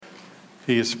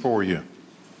He is for you.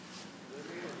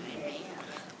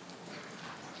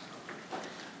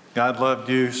 God loved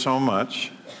you so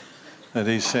much that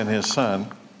he sent his son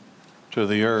to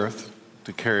the earth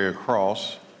to carry a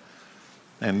cross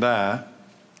and die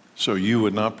so you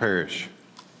would not perish.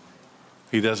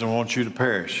 He doesn't want you to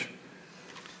perish.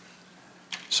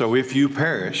 So if you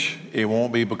perish, it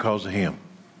won't be because of him.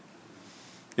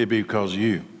 It'll be because of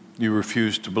you. You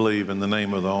refuse to believe in the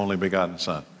name of the only begotten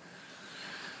Son.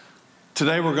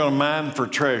 Today we're going to mine for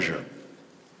treasure.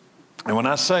 And when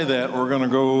I say that, we're going to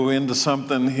go into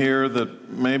something here that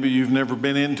maybe you've never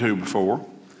been into before,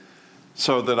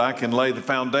 so that I can lay the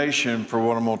foundation for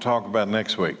what I'm going to talk about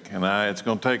next week. And it's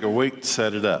going to take a week to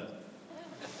set it up.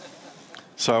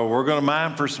 So we're going to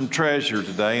mine for some treasure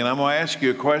today, and I'm going to ask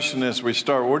you a question as we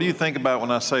start. What do you think about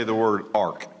when I say the word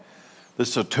ark? This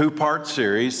is a two-part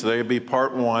series. Today will be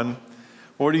part one.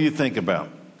 What do you think about?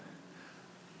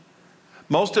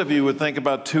 Most of you would think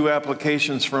about two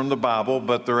applications from the Bible,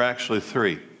 but there are actually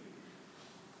three.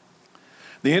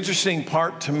 The interesting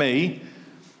part to me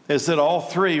is that all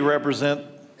three represent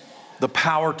the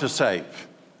power to save.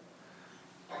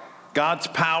 God's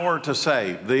power to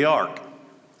save. The ark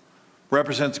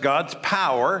represents God's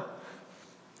power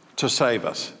to save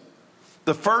us.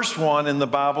 The first one in the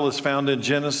Bible is found in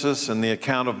Genesis and the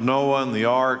account of Noah and the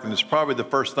ark, and it's probably the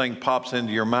first thing pops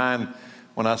into your mind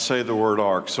when I say the word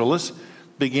ark. So let's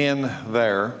begin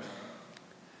there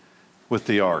with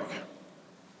the ark.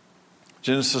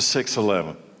 Genesis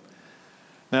 6:11.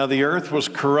 Now the earth was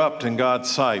corrupt in God's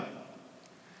sight,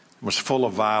 it was full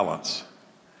of violence.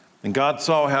 And God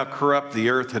saw how corrupt the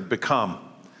earth had become,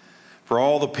 for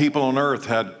all the people on earth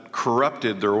had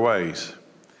corrupted their ways.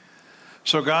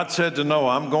 So God said to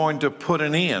Noah, I'm going to put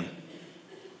an end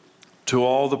to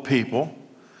all the people,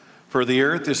 for the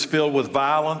earth is filled with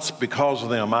violence because of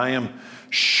them. I am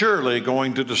surely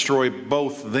going to destroy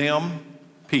both them,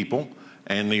 people,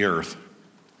 and the earth.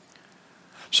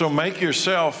 So make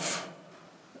yourself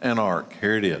an ark.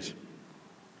 Here it is.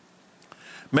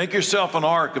 Make yourself an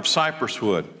ark of cypress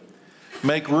wood.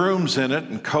 Make rooms in it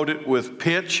and coat it with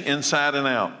pitch inside and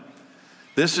out.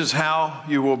 This is how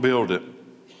you will build it.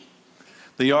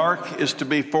 The ark is to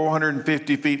be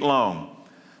 450 feet long,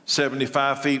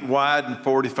 75 feet wide, and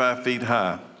 45 feet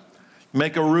high.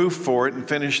 Make a roof for it and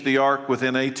finish the ark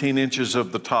within 18 inches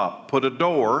of the top. Put a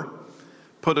door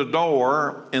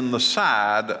in the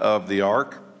side of the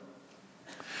ark,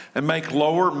 and make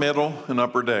lower, middle, and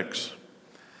upper decks.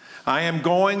 I am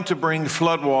going to bring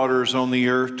floodwaters on the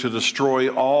earth to destroy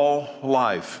all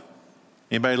life.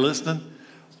 Anybody listening?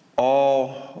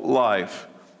 All life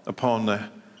upon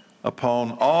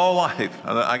all life.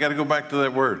 I got to go back to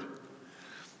that word.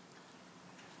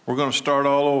 We're going to start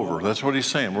all over. That's what he's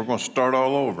saying. We're going to start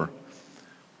all over.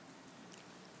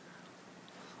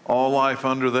 All life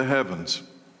under the heavens.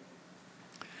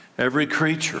 Every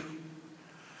creature.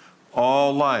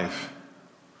 All life.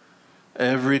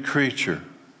 Every creature.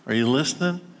 Are you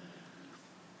listening?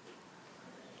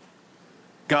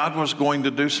 God was going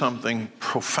to do something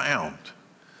profound.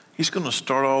 He's going to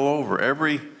start all over.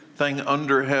 Everything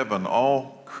under heaven,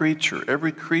 all creature,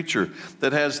 every creature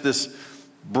that has this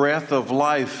breath of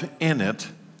life in it,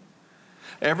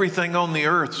 everything on the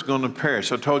earth is going to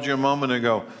perish. I told you a moment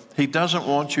ago, he doesn't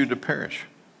want you to perish.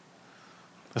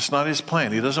 That's not his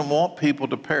plan. He doesn't want people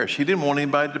to perish. He didn't want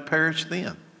anybody to perish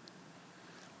then.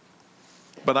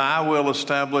 But I will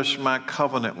establish my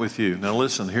covenant with you. Now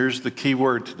listen, here's the key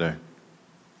word today.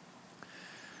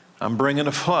 I'm bringing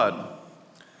a flood.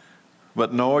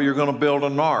 But Noah, you're going to build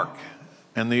an ark.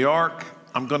 And the ark,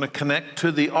 I'm going to connect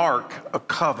to the ark a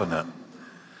covenant.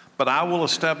 But I will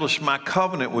establish my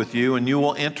covenant with you, and you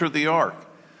will enter the ark.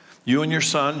 You and your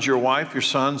sons, your wife, your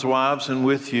sons' wives, and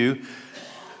with you.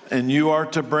 And you are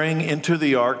to bring into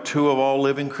the ark two of all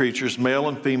living creatures, male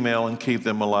and female, and keep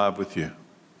them alive with you.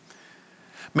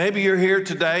 Maybe you're here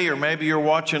today, or maybe you're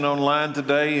watching online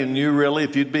today, and you really,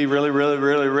 if you'd be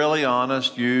really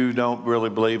honest, you don't really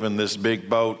believe in this big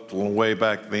boat way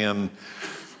back then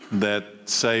that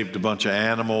saved a bunch of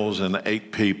animals and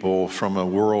 8 people from a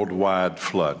worldwide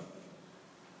flood.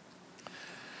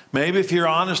 Maybe if you're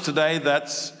honest today,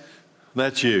 that's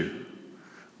you.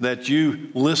 That you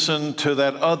listen to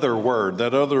that other word,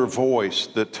 that other voice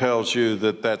that tells you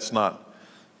that that's not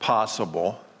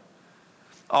possible.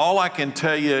 All I can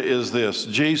tell you is this: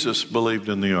 Jesus believed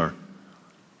in the ark.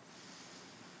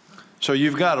 So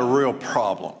you've got a real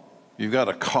problem. You've got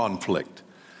a conflict.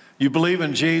 You believe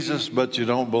in Jesus, but you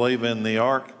don't believe in the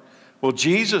ark. Well,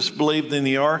 Jesus believed in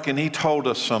the ark, and he told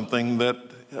us something that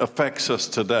affects us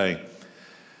today.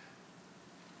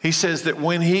 He says that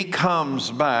when he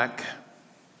comes back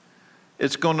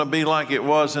it's going to be like it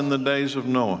was in the days of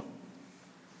Noah.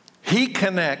 He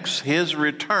connects his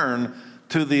return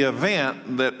to the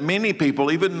event that many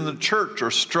people, even in the church,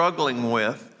 are struggling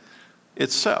with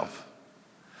itself.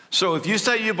 So if you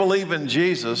say you believe in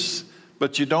Jesus,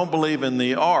 but you don't believe in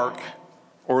the ark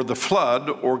or the flood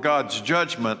or God's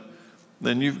judgment,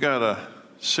 then you've got a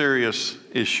serious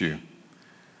issue.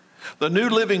 The New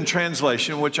Living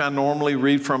Translation, which I normally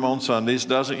read from on Sundays,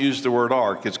 doesn't use the word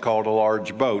ark. It's called a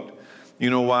large boat. You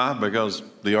know why? Because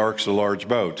the ark's a large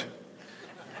boat.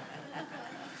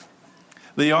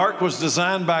 The ark was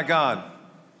designed by God.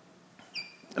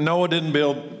 Noah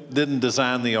didn't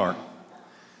design the ark.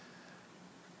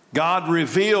 God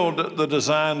revealed the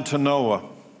design to Noah.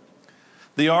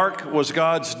 The ark was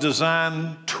God's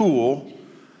design tool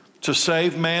to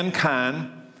save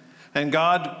mankind and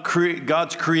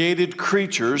God's created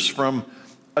creatures from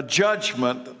a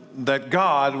judgment that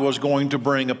God was going to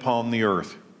bring upon the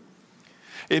earth.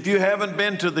 If you haven't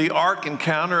been to the Ark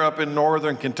Encounter up in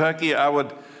northern Kentucky, I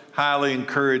would highly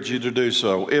encourage you to do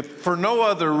so. If for no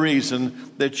other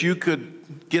reason that you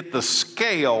could get the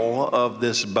scale of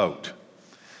this boat.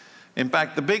 In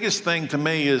fact, the biggest thing to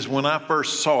me is when I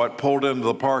first saw it pulled into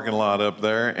the parking lot up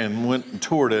there and went and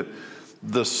toured it,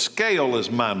 the scale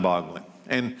is mind-boggling.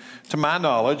 And to my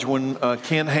knowledge, when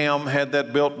Ken Ham had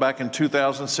that built back in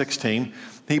 2016,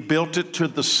 he built it to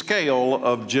the scale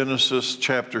of Genesis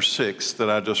chapter 6 that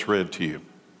I just read to you.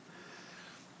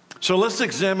 So let's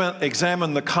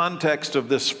examine the context of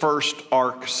this first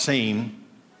ark scene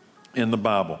in the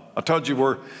Bible. I told you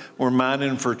we're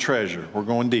mining for treasure. We're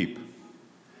going deep.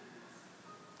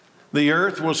 The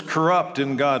earth was corrupt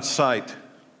in God's sight,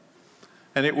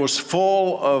 and it was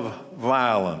full of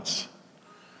violence.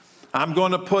 I'm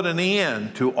going to put an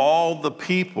end to all the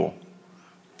people,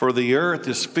 for the earth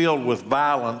is filled with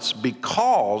violence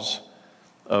because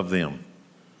of them.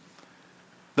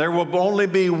 There will only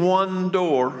be one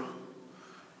door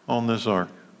on this ark.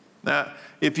 Now,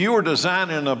 if you were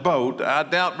designing a boat, I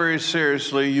doubt very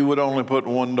seriously you would only put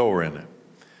one door in it.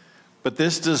 But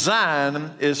this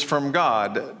design is from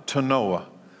God to Noah.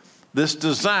 This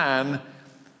design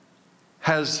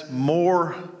has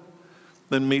more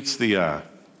than meets the eye.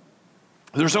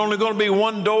 There's only going to be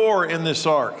one door in this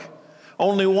ark.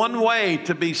 Only one way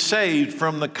to be saved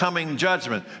from the coming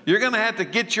judgment. You're going to have to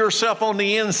get yourself on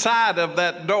the inside of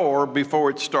that door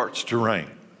before it starts to rain.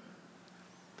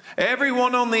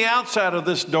 Everyone on the outside of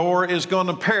this door is going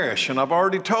to perish. And I've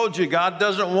already told you, God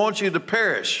doesn't want you to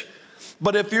perish.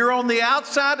 But if you're on the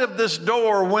outside of this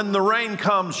door, when the rain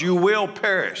comes, you will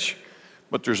perish.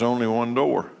 But there's only one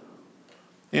door.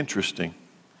 Interesting.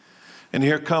 And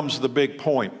here comes the big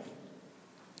point.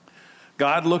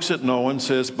 God looks at Noah and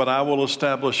says, but I will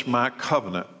establish my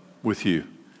covenant with you.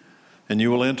 And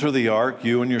you will enter the ark,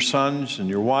 you and your sons and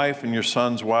your wife and your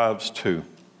sons' wives too.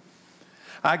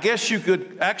 I guess you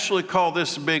could actually call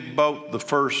this big boat the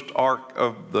first ark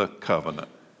of the covenant.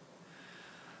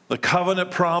 The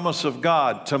covenant promise of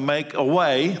God to make a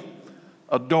way,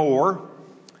 a door,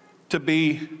 to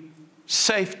be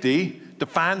safety, to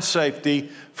find safety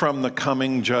from the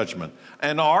coming judgment.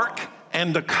 An ark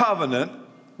and a covenant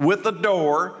with a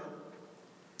door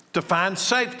to find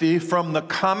safety from the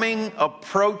coming,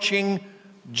 approaching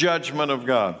judgment of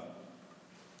God.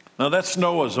 Now that's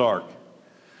Noah's ark.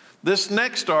 This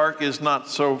next ark is not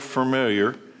so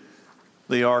familiar,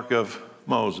 the ark of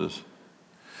Moses.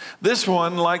 This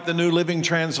one, like the New Living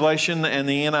Translation and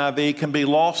the NIV, can be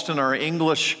lost in our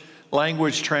English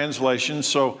language translation,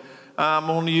 so I'm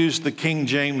going to use the King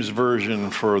James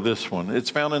Version for this one. It's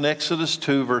found in Exodus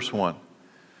 2, verse 1.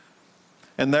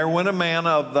 And there went a man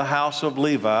of the house of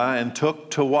Levi and took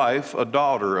to wife a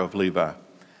daughter of Levi.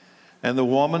 And the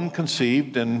woman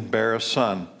conceived and bare a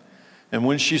son. And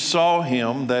when she saw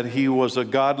him that he was a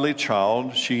godly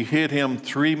child, she hid him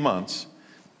 3 months.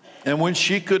 And when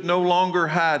she could no longer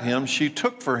hide him, she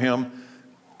took for him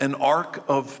an ark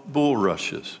of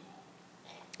bulrushes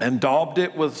and daubed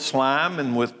it with slime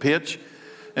and with pitch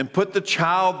and put the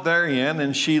child therein.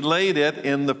 And she laid it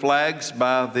in the flags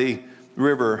by the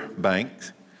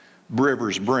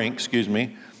river's brink,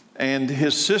 and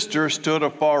his sister stood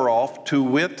afar off to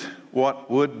wit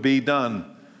what would be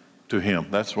done to him.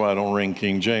 That's why I don't read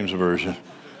King James Version.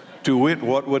 To wit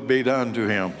what would be done to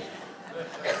him.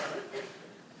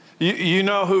 You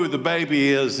know who the baby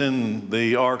is in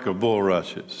the ark of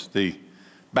bulrushes, the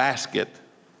basket,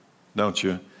 don't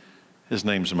you? His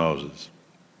name's Moses.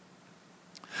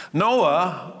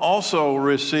 Noah also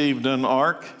received an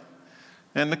ark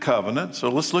and the covenant. So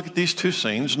let's look at these two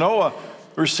scenes. Noah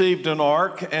received an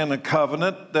ark and a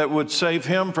covenant that would save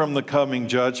him from the coming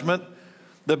judgment.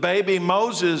 The baby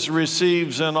Moses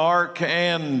receives an ark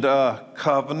and a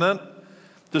covenant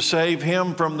to save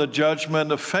him from the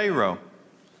judgment of Pharaoh.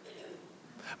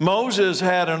 Moses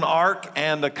had an ark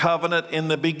and a covenant in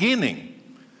the beginning,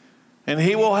 and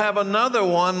he will have another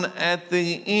one at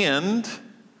the end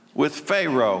with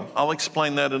Pharaoh. I'll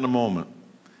explain that in a moment.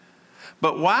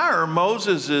 But why are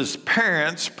Moses'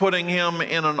 parents putting him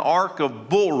in an ark of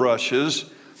bulrushes,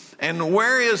 and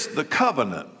where is the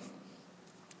covenant?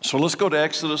 So let's go to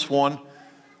Exodus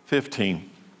 1:15.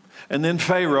 And then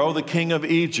Pharaoh, the king of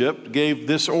Egypt, gave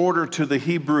this order to the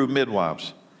Hebrew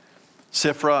midwives,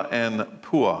 Shiphrah and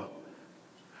Puah.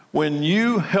 When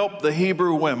you help the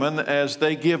Hebrew women as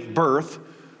they give birth,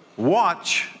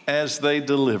 watch as they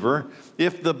deliver.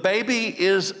 If the baby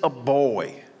is a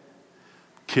boy,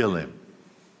 kill him.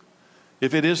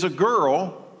 If it is a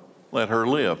girl, let her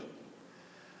live.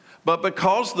 But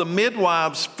because the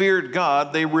midwives feared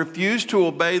God, they refused to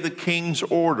obey the king's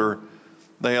order.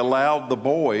 They allowed the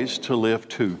boys to live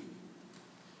too.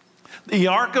 The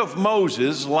ark of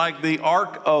Moses, like the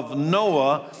ark of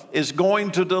Noah, is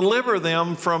going to deliver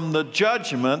them from the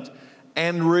judgment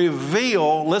and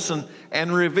reveal, listen,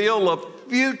 and reveal a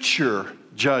future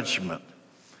judgment.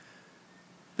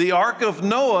 The ark of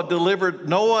Noah delivered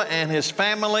Noah and his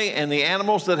family and the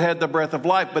animals that had the breath of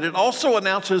life, but it also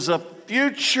announces a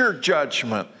future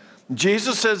judgment.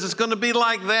 Jesus says it's going to be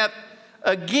like that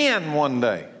again one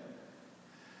day.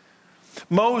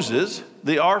 Moses,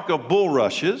 the ark of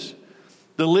bulrushes,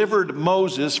 delivered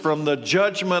Moses from the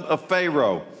judgment of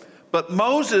Pharaoh. But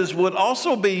Moses would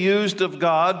also be used of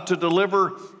God to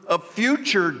deliver a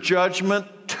future judgment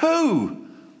to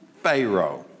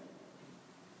Pharaoh.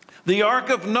 The ark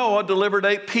of Noah delivered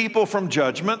 8 people from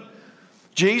judgment.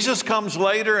 Jesus comes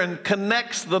later and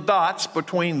connects the dots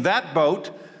between that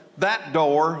boat, that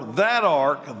door, that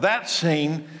ark, that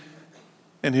scene,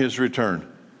 and his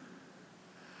return.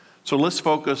 So let's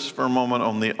focus for a moment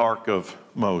on the ark of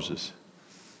Moses,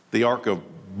 the ark of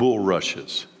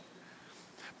bulrushes.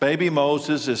 Baby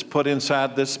Moses is put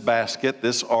inside this basket,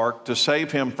 this ark, to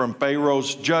save him from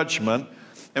Pharaoh's judgment.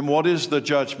 And what is the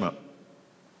judgment?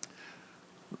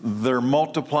 They're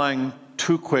multiplying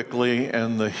too quickly,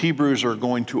 and the Hebrews are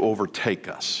going to overtake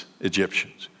us,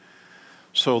 Egyptians.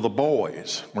 So the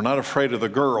boys, we're not afraid of the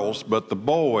girls, but the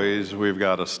boys, we've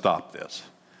got to stop this.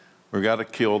 We've got to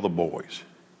kill the boys.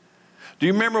 Do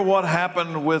you remember what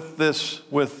happened with this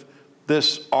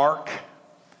ark,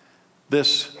 that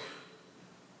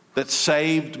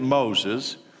saved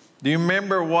Moses? Do you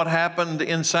remember what happened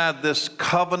inside this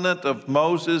covenant of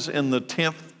Moses in the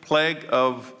 10th plague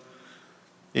of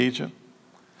Egypt?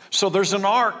 So there's an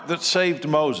ark that saved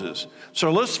Moses.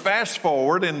 So let's fast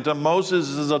forward into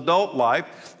Moses' adult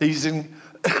life. He's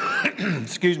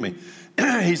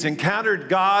he's encountered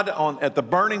God at the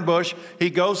burning bush. He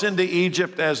goes into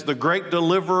Egypt as the great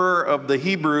deliverer of the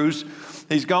Hebrews.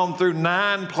 He's gone through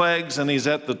 9 plagues, and he's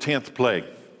at the 10th plague.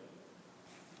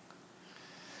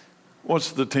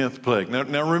 What's the 10th plague?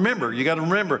 Now remember, you got to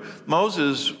remember,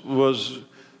 Moses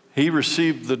he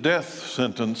received the death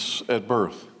sentence at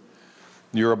birth.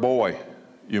 You're a boy,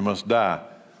 you must die.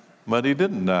 But he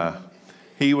didn't die.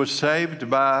 He was saved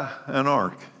by an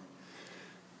ark.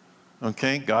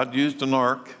 Okay, God used an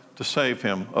ark to save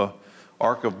him, an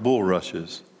ark of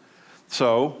bulrushes.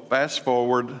 So, fast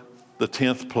forward the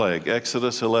 10th plague,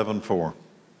 Exodus 11:4.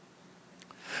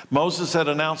 Moses had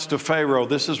announced to Pharaoh,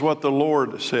 this is what the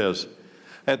Lord says,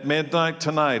 at midnight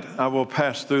tonight I will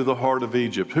pass through the heart of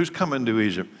Egypt. Who's coming to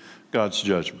Egypt? God's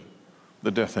judgment,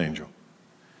 the death angel.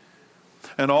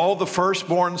 And all the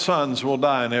firstborn sons will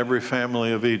die in every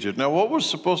family of Egypt. Now, what was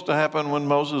supposed to happen when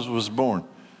Moses was born?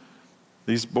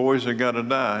 These boys are going to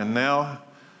die, and now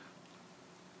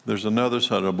there's another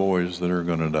set of boys that are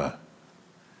going to die.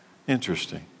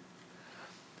 Interesting.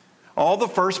 All the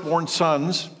firstborn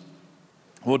sons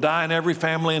will die in every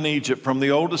family in Egypt, from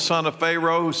the oldest son of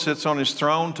Pharaoh who sits on his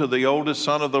throne to the oldest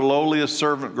son of the lowliest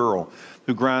servant girl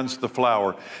who grinds the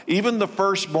flour. Even the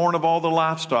firstborn of all the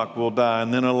livestock will die,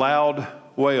 and then a loud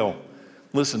wail.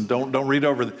 Listen, don't read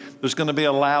over. There's going to be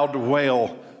a loud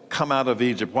wail come out of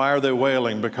Egypt. Why are they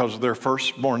wailing? Because their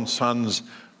firstborn sons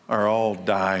are all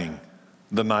dying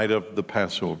the night of the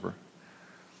Passover.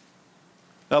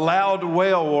 A loud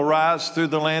wail will rise through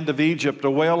the land of Egypt,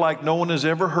 a wail like no one has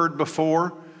ever heard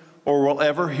before or will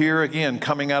ever hear again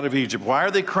coming out of Egypt. Why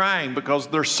are they crying? Because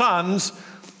their sons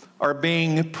are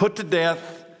being put to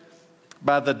death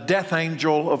by the death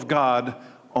angel of God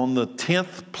on the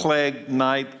 10th plague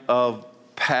night of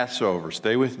Passover.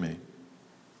 Stay with me.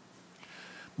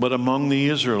 But among the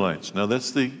Israelites, now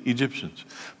that's the Egyptians,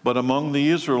 but among the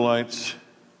Israelites,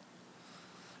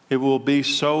 It will be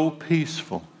so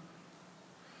peaceful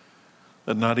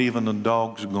that not even the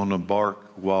dog's going to bark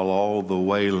while all the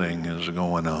wailing is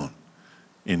going on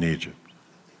in Egypt.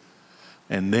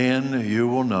 And then you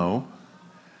will know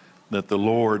that the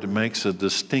Lord makes a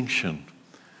distinction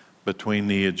between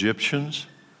the Egyptians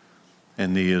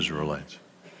and the Israelites.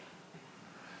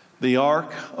 The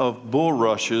ark of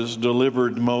bulrushes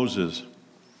delivered Moses,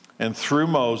 and through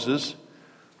Moses,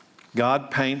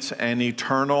 God paints an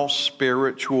eternal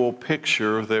spiritual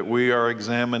picture that we are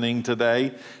examining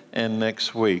today and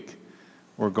next week.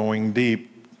 We're going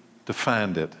deep to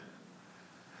find it.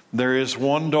 There is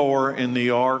one door in the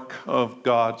ark of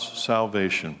God's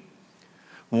salvation,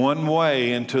 one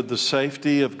way into the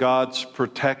safety of God's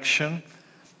protection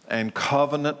and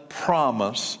covenant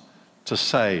promise to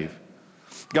save.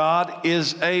 God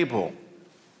is able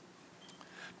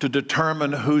to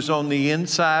determine who's on the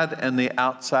inside and the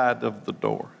outside of the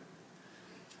door.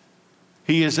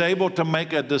 He is able to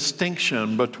make a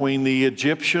distinction between the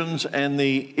Egyptians and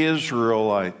the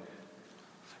Israelites.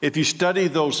 If you study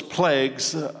those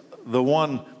plagues,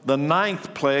 the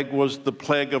ninth plague was the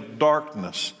plague of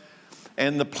darkness.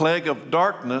 And the plague of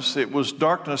darkness, it was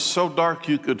darkness so dark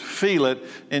you could feel it,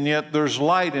 and yet there's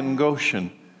light in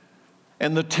Goshen.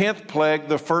 And the 10th plague,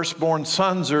 the firstborn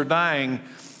sons are dying,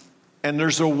 and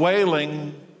there's a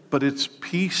wailing, but it's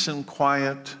peace and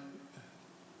quiet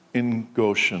in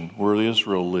Goshen, where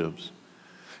Israel lives.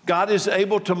 God is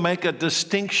able to make a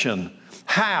distinction.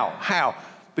 How?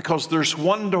 Because there's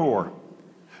one door.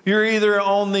 You're either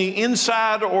on the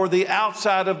inside or the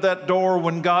outside of that door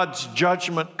when God's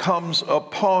judgment comes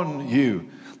upon you.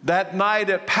 That night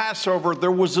at Passover,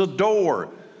 there was a door.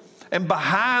 And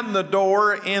behind the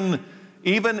door,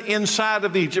 even inside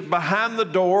of Egypt, behind the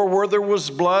door where there was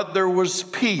blood, there was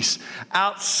peace.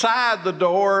 Outside the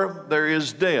door, there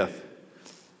is death.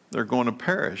 They're going to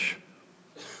perish.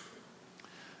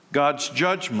 God's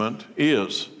judgment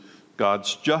is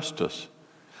God's justice.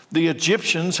 The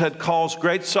Egyptians had caused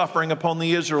great suffering upon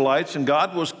the Israelites, and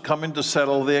God was coming to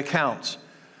settle the accounts.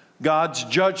 God's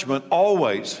judgment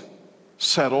always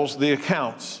settles the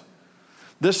accounts.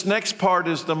 This next part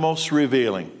is the most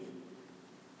revealing.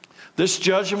 This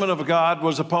judgment of God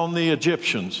was upon the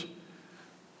Egyptians.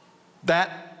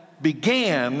 That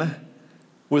began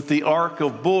with the ark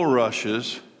of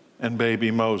bulrushes and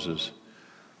baby Moses.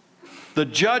 The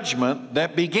judgment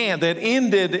that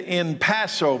ended in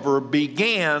Passover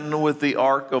began with the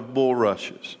ark of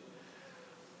bulrushes.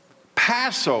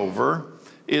 Passover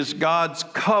is God's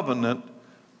covenant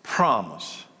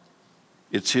promise.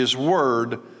 It's His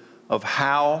word of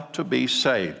how to be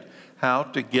saved, how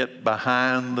to get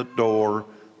behind the door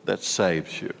that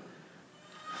saves you.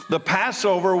 The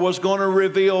Passover was going to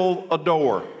reveal a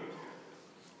door,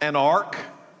 an ark,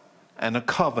 and a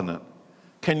covenant.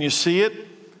 Can you see it?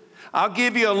 I'll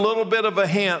give you a little bit of a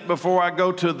hint before I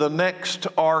go to the next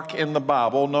ark in the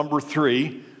Bible, number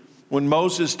 3, when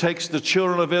Moses takes the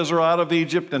children of Israel out of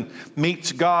Egypt and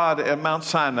meets God at Mount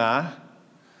Sinai.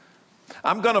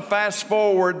 I'm going to fast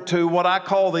forward to what I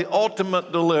call the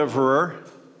ultimate deliverer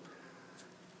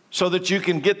so that you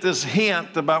can get this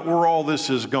hint about where all this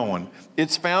is going.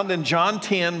 It's found in John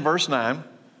 10, verse 9.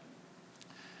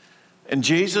 And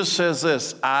Jesus says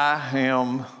this, I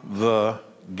am the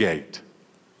gate.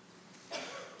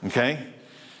 Okay?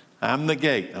 I'm the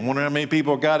gate. I wonder how many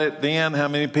people got it then, how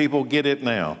many people get it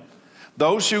now.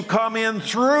 Those who come in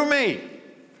through me.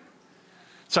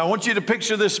 So I want you to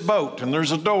picture this boat, and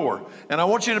there's a door. And I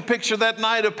want you to picture that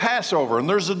night of Passover, and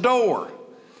there's a door.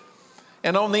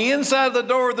 And on the inside of the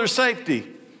door, there's safety.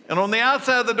 And on the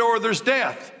outside of the door, there's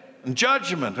death and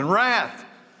judgment and wrath.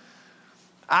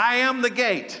 I am the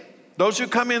gate. Those who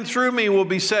come in through me will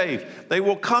be saved. They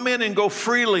will come in and go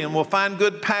freely and will find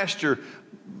good pasture.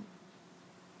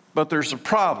 But there's a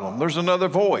problem. There's another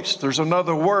voice. There's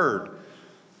another word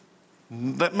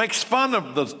that makes fun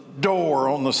of the door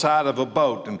on the side of a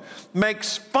boat and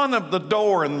makes fun of the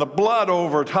door and the blood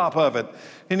over top of it.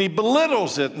 And he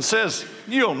belittles it and says,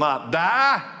 you'll not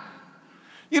die.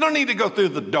 You don't need to go through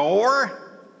the door.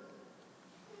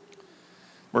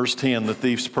 Verse 10, the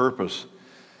thief's purpose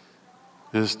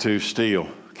is to steal,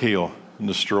 kill, and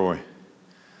destroy.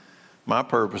 My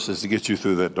purpose is to get you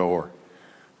through that door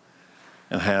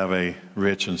and have a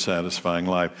rich and satisfying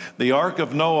life. The Ark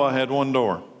of Noah had one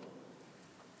door.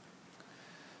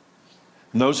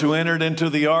 And those who entered into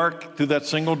the ark through that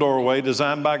single doorway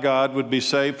designed by God would be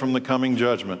saved from the coming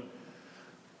judgment.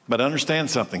 But understand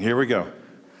something. Here we go.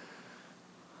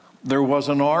 There was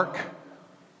an ark,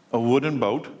 a wooden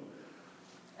boat,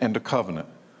 and a covenant.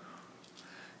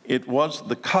 It was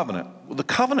the covenant. The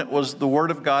covenant was the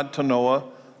word of God to Noah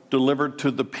delivered to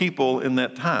the people in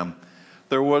that time.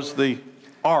 There was the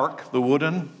ark, the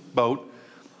wooden boat,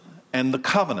 and the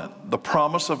covenant, the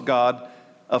promise of God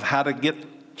of how to get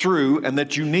through and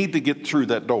that you need to get through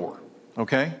that door,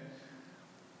 okay?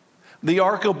 The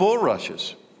ark of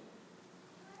bulrushes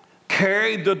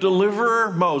carried the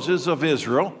deliverer Moses of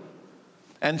Israel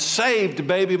and saved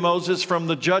baby Moses from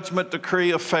the judgment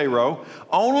decree of Pharaoh,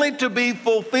 only to be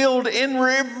fulfilled in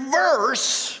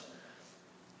reverse.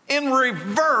 In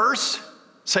reverse,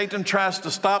 Satan tries to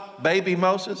stop baby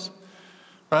Moses,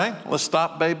 right? Let's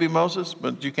stop baby Moses,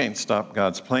 but you can't stop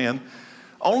God's plan.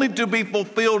 Only to be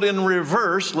fulfilled in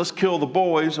reverse, let's kill the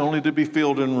boys, only to be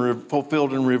fulfilled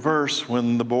in reverse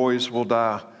when the boys will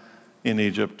die in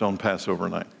Egypt on Passover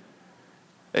night.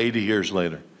 80 years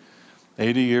later.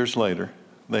 80 years later,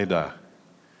 they die.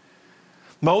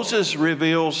 Moses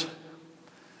reveals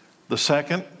the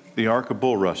second, the ark of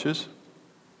bulrushes,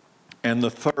 and the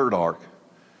third ark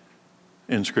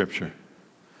in Scripture.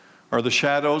 Are the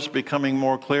shadows becoming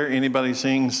more clear? Anybody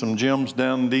seeing some gems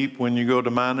down deep when you go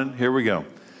to mining? Here we go.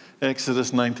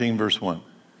 Exodus 19, verse 1.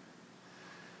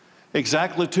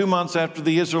 Exactly 2 months after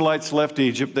the Israelites left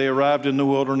Egypt, they arrived in the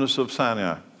wilderness of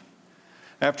Sinai.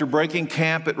 After breaking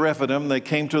camp at Rephidim, they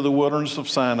came to the wilderness of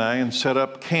Sinai and set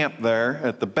up camp there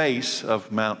at the base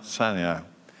of Mount Sinai.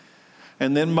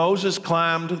 And then Moses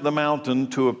climbed the mountain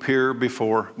to appear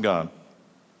before God.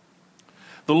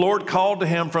 The Lord called to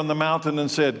him from the mountain and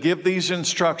said, give these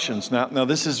instructions. Now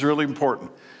this is really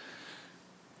important.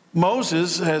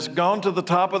 Moses has gone to the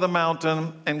top of the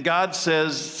mountain and God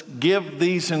says, give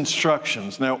these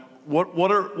instructions. Now,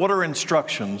 what are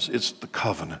instructions? It's the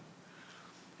covenant.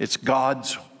 It's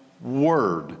God's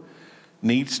word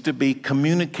needs to be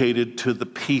communicated to the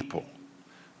people,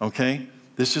 okay?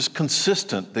 This is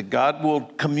consistent that God will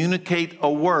communicate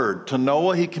a word. To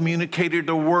Noah, he communicated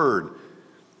a word.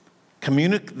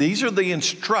 These are the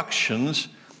instructions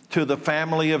to the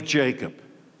family of Jacob.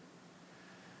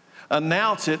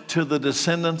 Announce it to the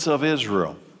descendants of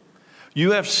Israel.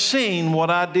 You have seen what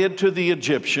I did to the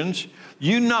Egyptians.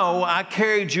 You know I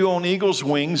carried you on eagle's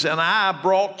wings and I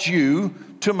brought you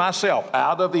to myself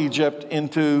out of Egypt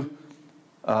into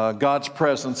God's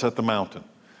presence at the mountain.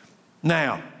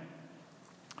 Now,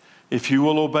 if you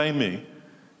will obey me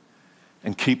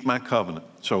and keep my covenant.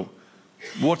 So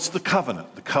what's the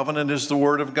covenant? The covenant is the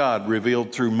word of God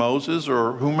revealed through Moses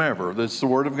or whomever. That's the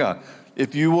word of God.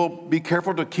 If you will be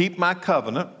careful to keep my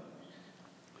covenant,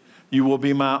 you will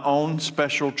be my own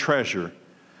special treasure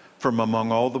from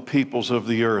among all the peoples of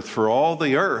the earth. For all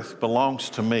the earth belongs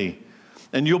to me.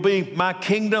 And you'll be my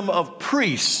kingdom of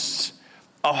priests,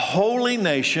 a holy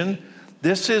nation.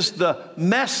 This is the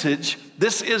message.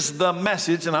 This is the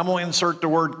message, and I'm going to insert the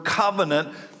word covenant.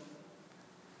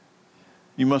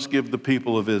 You must give the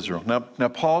people of Israel. Now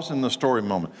pause in the story a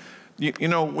moment. You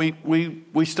know, we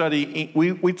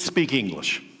speak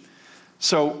English.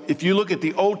 So if you look at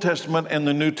the Old Testament and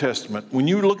the New Testament, when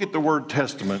you look at the word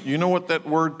testament, you know what that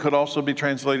word could also be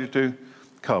translated to?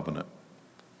 Covenant.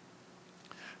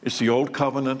 It's the Old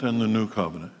Covenant and the New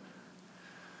Covenant.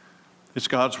 It's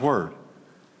God's word.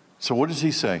 So what does he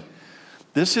say?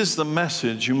 This is the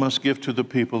message you must give to the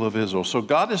people of Israel. So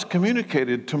God has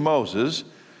communicated to Moses,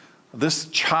 this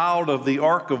child of the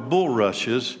ark of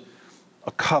bulrushes,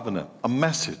 a covenant, a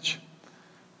message.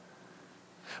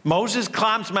 Moses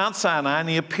climbs Mount Sinai and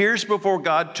he appears before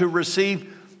God to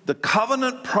receive the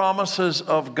covenant promises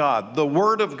of God, the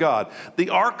word of God.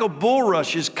 The ark of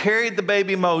bulrushes carried the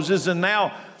baby Moses, and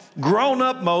now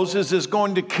grown-up Moses is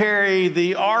going to carry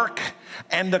the ark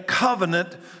and the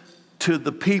covenant to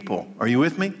the people. Are you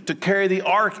with me? To carry the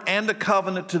ark and the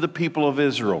covenant to the people of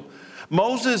Israel.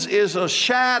 Moses is a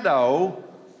shadow,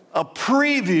 a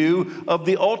preview of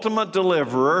the ultimate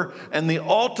deliverer and the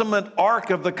ultimate ark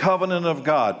of the covenant of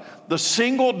God. The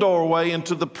single doorway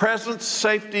into the presence,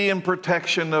 safety, and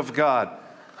protection of God.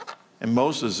 And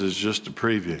Moses is just a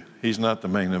preview. He's not the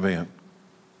main event.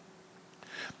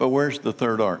 But where's the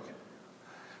third ark?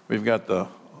 We've got the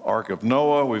ark of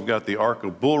Noah. We've got the ark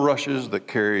of bulrushes that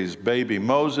carries baby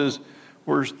Moses.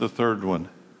 Where's the third one?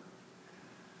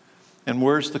 And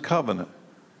where's the covenant?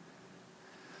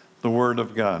 The word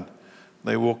of God.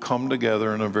 They will come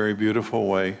together in a very beautiful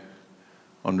way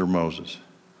under Moses.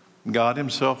 God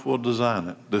himself will design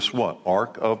it. This what?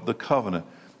 Ark of the covenant.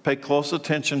 Pay close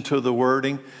attention to the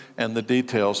wording and the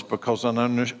details, because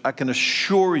I can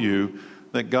assure you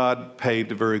that God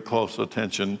paid very close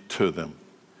attention to them.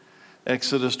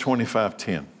 Exodus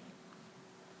 25:10.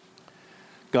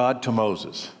 God to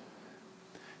Moses,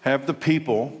 have the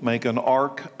people make an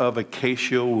ark of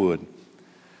acacia wood,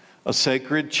 a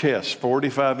sacred chest,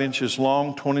 45 inches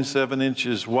long, 27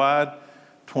 inches wide,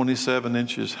 27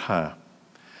 inches high.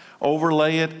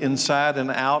 Overlay it inside and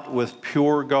out with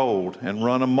pure gold and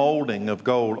run a molding of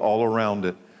gold all around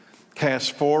it.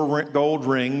 Cast 4 gold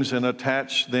rings and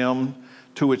attach them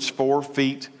to its 4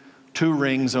 feet, 2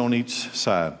 rings on each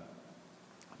side.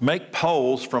 Make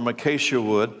poles from acacia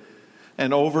wood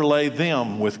and overlay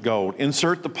them with gold.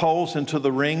 Insert the poles into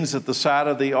the rings at the side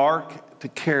of the ark to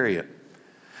carry it.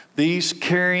 These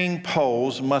carrying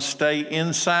poles must stay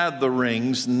inside the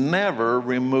rings, never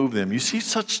remove them. You see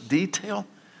such detail?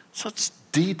 Such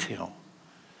detail.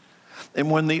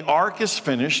 And when the ark is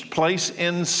finished, place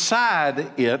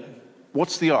inside it,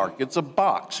 what's the ark? It's a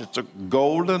box. It's a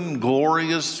golden,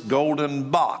 glorious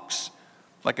golden box,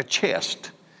 like a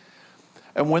chest.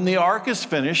 And when the ark is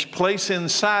finished, place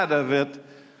inside of it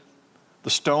the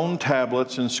stone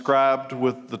tablets inscribed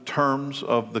with the terms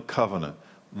of the covenant.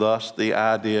 Thus, the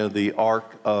idea, the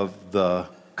ark of the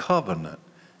covenant.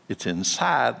 It's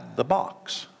inside the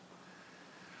box,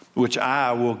 which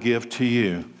I will give to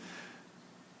you.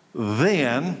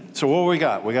 Then, so what we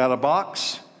got? We got a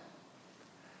box,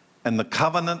 and the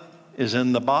covenant is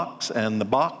in the box, and the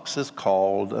box is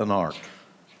called an ark.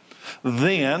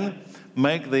 Then,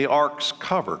 make the ark's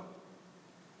cover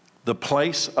the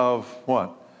place of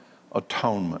what?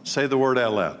 Atonement. Say the word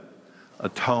out loud.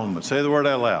 Atonement. Say the word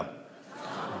out loud.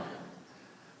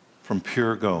 From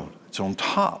pure gold. It's on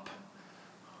top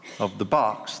of the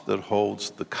box that holds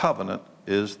the covenant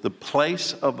is the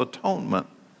place of atonement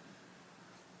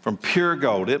from pure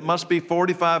gold. It must be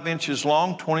 45 inches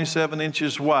long, 27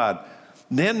 inches wide.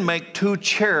 Then make 2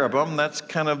 cherubim, that's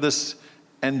kind of this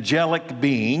angelic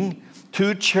being,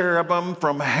 2 cherubim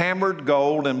from hammered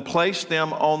gold, and place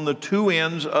them on the 2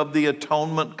 ends of the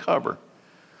atonement cover.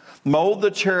 Mold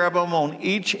the cherubim on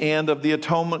each end of the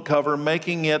atonement cover,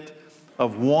 making it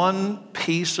of 1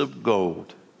 piece of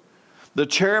gold. The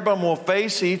cherubim will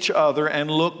face each other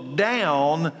and look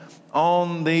down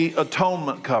on the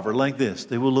atonement cover like this.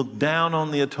 They will look down on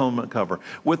the atonement cover.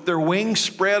 With their wings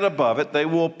spread above it, they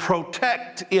will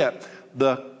protect it,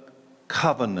 the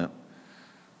covenant,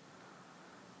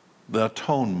 the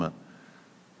atonement,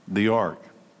 the ark.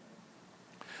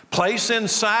 Place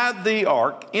inside the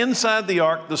ark,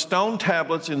 the stone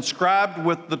tablets inscribed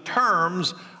with the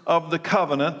terms of the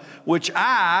covenant, which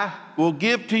I will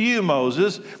give to you,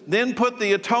 Moses. Then put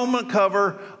the atonement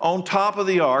cover on top of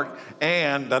the ark,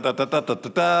 and here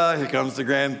comes the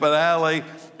grand finale,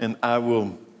 and I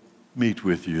will meet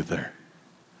with you there.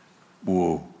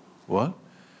 Whoa, what?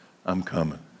 I'm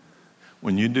coming.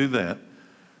 When you do that,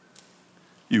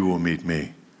 you will meet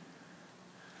me.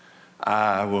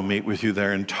 I will meet with you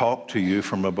there and talk to you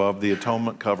from above the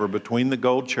atonement cover between the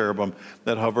gold cherubim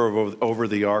that hover over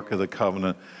the Ark of the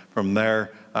Covenant. From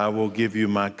there, I will give you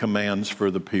my commands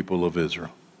for the people of Israel.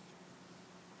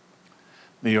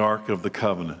 The Ark of the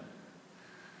Covenant,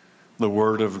 the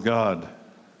Word of God,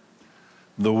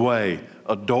 the way,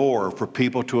 a door for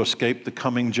people to escape the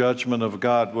coming judgment of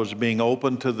God was being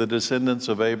opened to the descendants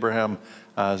of Abraham,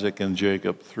 Isaac, and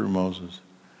Jacob through Moses.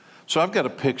 So I've got a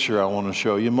picture I want to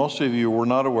show you. Most of you were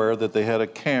not aware that they had a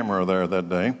camera there that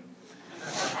day.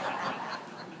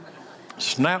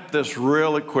 Snap this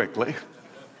really quickly.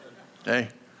 Okay.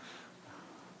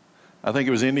 I think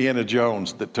it was Indiana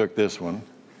Jones that took this one.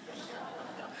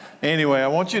 Anyway, I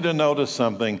want you to notice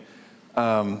something.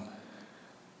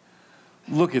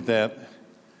 Look at that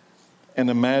and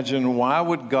imagine, why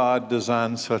would God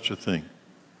design such a thing?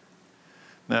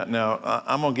 Now,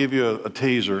 I'm going to give you a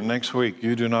teaser. Next week,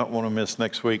 you do not want to miss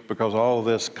next week, because all of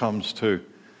this comes to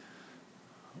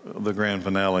the grand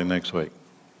finale next week.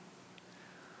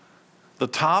 The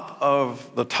top or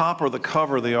the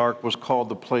cover of the ark was called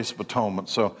the place of atonement.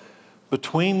 So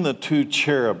between the 2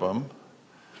 cherubim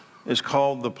is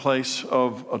called the place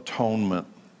of atonement.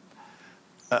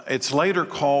 It's later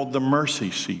called the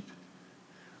mercy seat.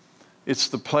 It's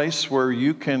the place where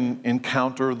you can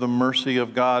encounter the mercy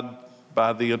of God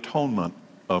by the atonement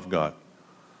of God.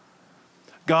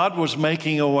 God was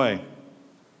making a way.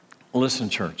 Listen,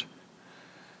 church.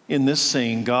 In this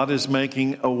scene, God is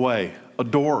making a way, a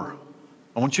door.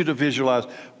 I want you to visualize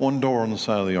one door on the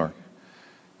side of the ark.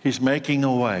 He's making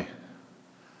a way,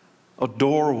 a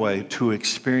doorway to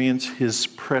experience His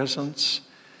presence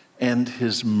and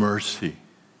His mercy.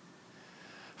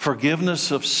 Forgiveness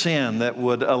of sin that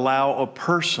would allow a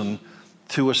person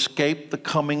to escape the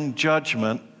coming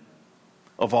judgment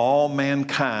of all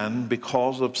mankind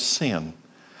because of sin.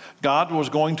 God was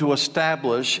going to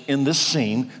establish in this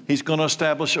scene, He's going to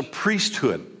establish a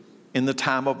priesthood in the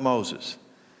time of Moses.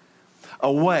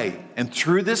 a way. And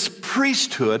through this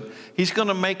priesthood, he's going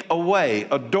to make a way,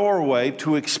 a doorway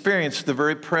to experience the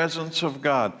very presence of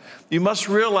God. You must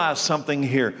realize something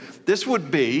here. This would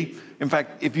be, in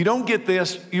fact, if you don't get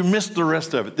this, you miss the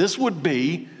rest of it. This would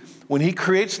be when he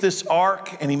creates this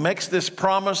ark and he makes this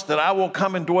promise that I will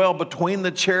come and dwell between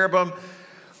the cherubim.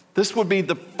 This would be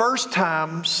the first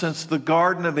time since the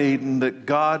Garden of Eden that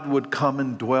God would come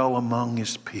and dwell among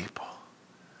his people.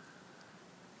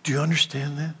 Do you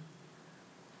understand that?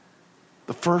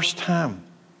 The first time.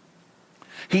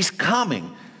 He's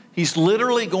coming. He's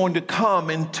literally going to come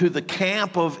into the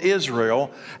camp of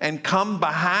Israel and come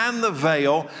behind the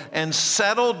veil and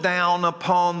settle down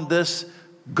upon this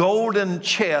golden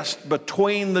chest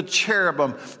between the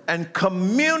cherubim and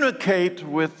communicate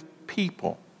with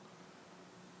people.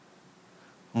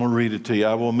 I'm going to read it to you.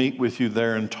 I will meet with you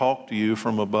there and talk to you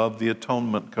from above the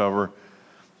atonement cover,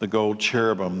 the gold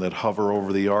cherubim that hover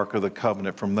over the Ark of the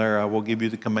Covenant. From there, I will give you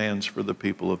the commands for the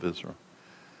people of Israel.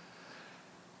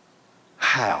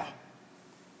 How?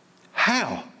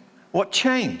 How? What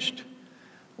changed?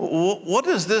 What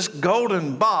has this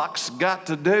golden box got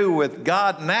to do with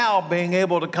God now being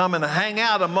able to come and hang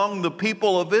out among the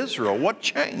people of Israel? What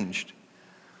changed?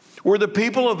 Were the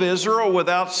people of Israel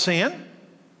without sin?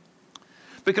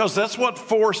 Because that's what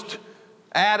forced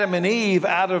Adam and Eve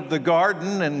out of the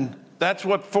garden, and that's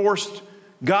what forced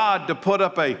God to put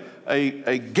up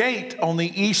a gate on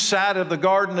the east side of the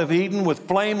Garden of Eden with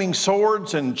flaming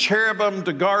swords and cherubim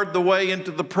to guard the way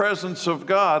into the presence of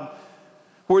God.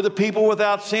 Were the people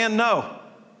without sin? No.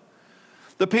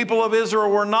 The people of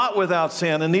Israel were not without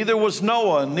sin, and neither was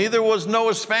Noah, and neither was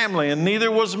Noah's family, and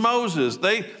neither was Moses.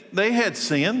 They had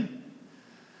sin.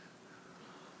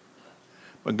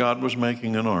 But God was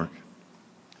making an ark.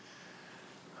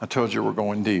 I told you we're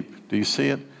going deep. Do you see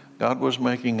it? God was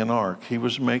making an ark. He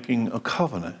was making a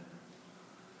covenant.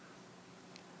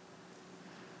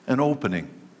 An opening.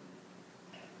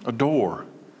 A door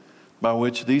by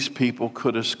which these people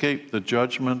could escape the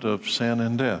judgment of sin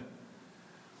and death.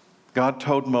 God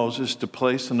told Moses to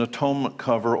place an atonement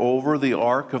cover over the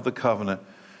Ark of the Covenant.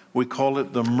 We call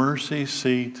it the mercy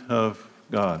seat of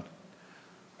God.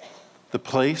 The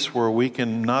place where we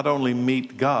can not only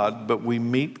meet God, but we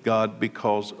meet God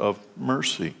because of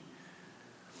mercy.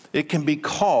 It can be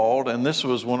called, and this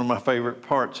was one of my favorite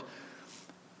parts,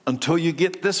 until you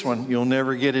get this one, you'll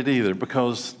never get it either,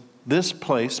 because this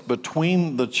place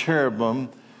between the cherubim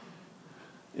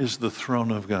is the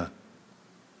throne of God.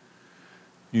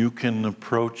 You can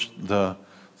approach the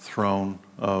throne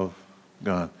of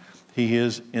God. He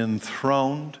is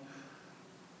enthroned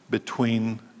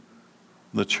between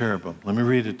the cherubim. Let me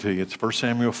read it to you. It's 1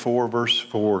 Samuel 4, verse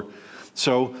 4.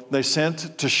 So they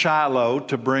sent to Shiloh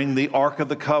to bring the Ark of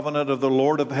the Covenant of the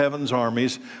Lord of Heaven's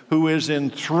armies, who is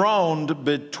enthroned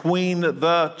between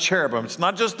the cherubim. It's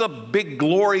not just a big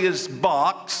glorious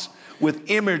box with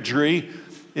imagery.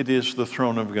 It is the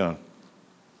throne of God.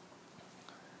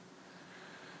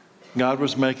 God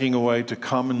was making a way to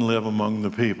come and live among the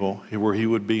people where he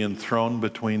would be enthroned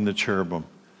between the cherubim.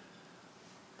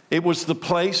 It was the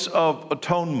place of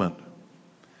atonement.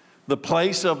 The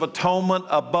place of atonement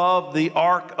above the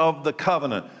Ark of the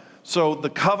Covenant. So the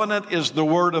covenant is the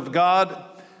Word of God,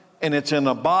 and it's in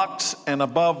a box, and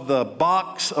above the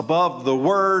box, above the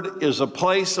Word, is a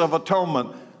place of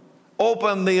atonement.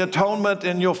 Open the atonement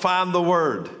and you'll find the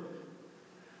Word.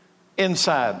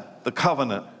 Inside the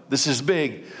covenant. This is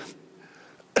big.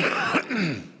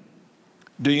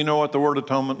 Do you know what the word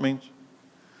atonement means?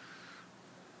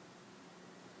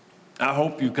 I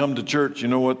hope you come to church, you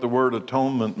know what the word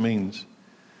atonement means.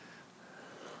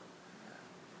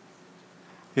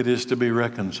 It is to be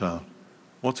reconciled.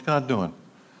 What's God doing?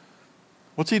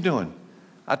 What's he doing?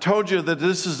 I told you that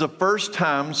this is the first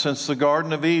time since the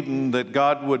Garden of Eden that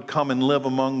God would come and live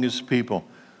among his people.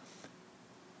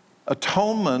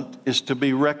 Atonement is to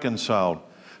be reconciled,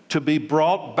 to be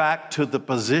brought back to the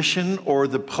position or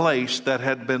the place that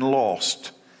had been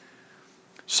lost.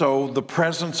 So the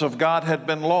presence of God had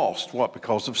been lost. What?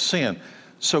 Because of sin.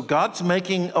 So God's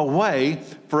making a way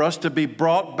for us to be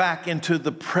brought back into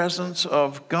the presence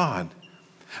of God.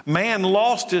 Man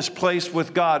lost his place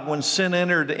with God when sin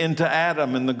entered into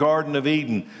Adam in the Garden of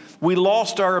Eden. We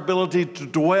lost our ability to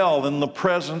dwell in the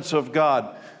presence of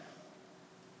God.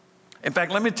 In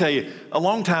fact, let me tell you, a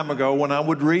long time ago when I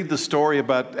would read the story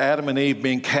about Adam and Eve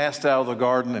being cast out of the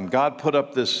garden and God put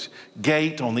up this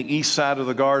gate on the east side of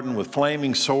the garden with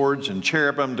flaming swords and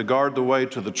cherubim to guard the way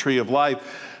to the tree of life,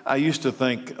 I used to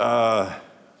think, that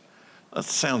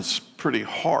sounds pretty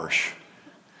harsh.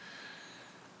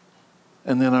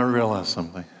 And then I realized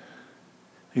something.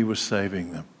 He was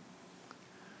saving them.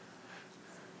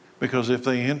 Because if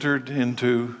they entered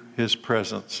into his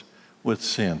presence with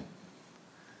sin,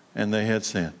 and they had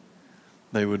sin,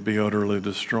 they would be utterly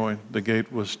destroyed. The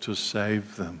gate was to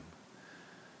save them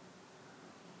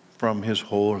from his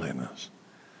holiness.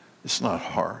 It's not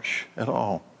harsh at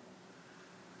all.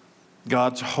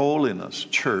 God's holiness,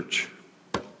 church,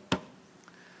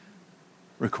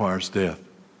 requires death.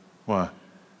 Why?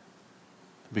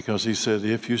 Because he said,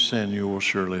 if you sin, you will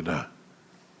surely die.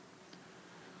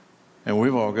 And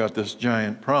we've all got this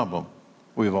giant problem.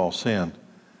 We've all sinned.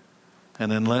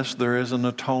 And unless there is an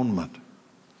atonement,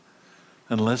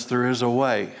 unless there is a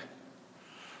way,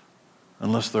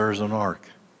 unless there is an ark,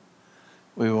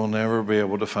 we will never be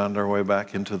able to find our way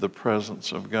back into the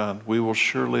presence of God. We will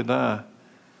surely die.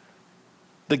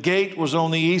 The gate was on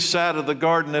the east side of the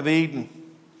Garden of Eden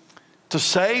to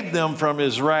save them from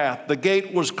his wrath. The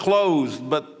gate was closed,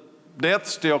 but death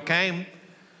still came.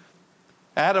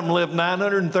 Adam lived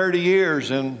 930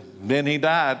 years and then he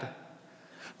died.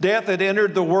 Death had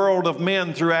entered the world of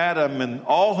men through Adam, and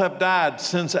all have died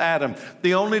since Adam.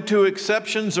 The only two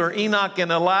exceptions are Enoch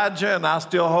and Elijah, and I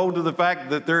still hold to the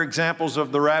fact that they're examples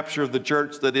of the rapture of the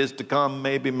church that is to come,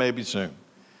 maybe soon.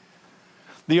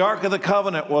 The Ark of the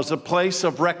Covenant was a place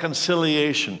of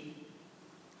reconciliation.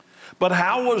 But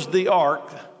how was the Ark,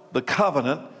 the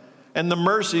covenant, and the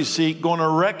mercy seat going to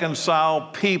reconcile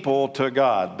people to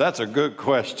God? That's a good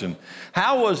question.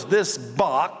 How was this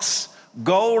box,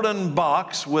 golden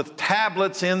box with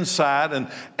tablets inside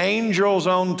and angels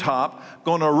on top,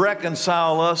 going to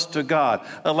reconcile us to God,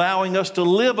 allowing us to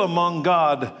live among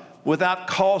God without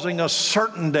causing us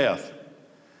certain death?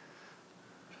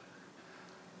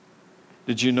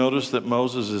 Did you notice that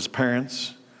Moses'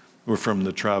 parents were from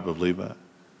the tribe of Levi?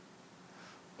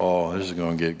 Oh, this is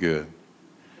going to get good.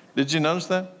 Did you notice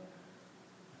that?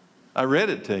 I read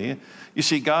it to you. You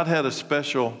see, God had a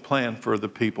special plan for the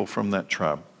people from that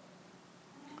tribe.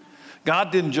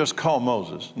 God didn't just call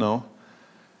Moses, no.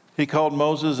 He called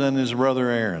Moses and his brother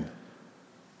Aaron.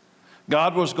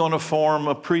 God was going to form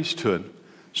a priesthood.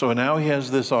 So now he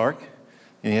has this ark,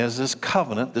 and he has this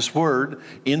covenant, this word.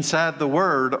 Inside the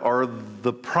word are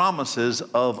the promises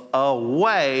of a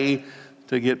way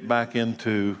to get back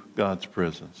into God's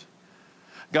presence.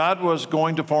 God was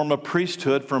going to form a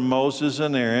priesthood from Moses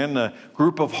and Aaron, a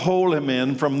group of holy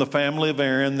men from the family of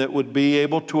Aaron that would be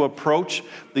able to approach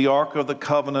the Ark of the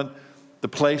Covenant, the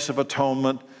place of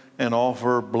atonement, and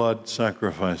offer blood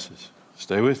sacrifices.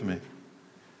 Stay with me.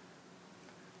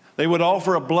 They would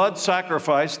offer a blood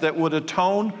sacrifice that would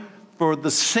atone for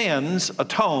the sins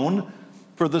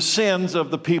of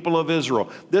the people of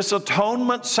Israel. This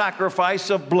atonement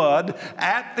sacrifice of blood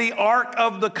at the Ark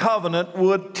of the Covenant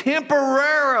would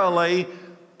temporarily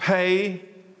pay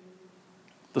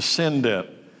the sin debt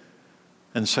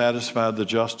and satisfy the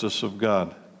justice of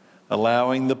God,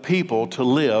 allowing the people to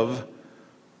live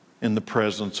in the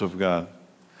presence of God.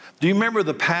 Do you remember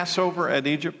the Passover at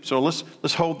Egypt? So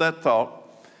let's hold that thought.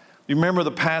 You remember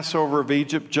the Passover of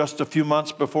Egypt just a few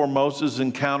months before Moses'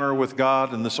 encounter with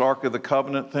God and this Ark of the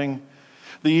Covenant thing?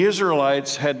 The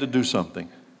Israelites had to do something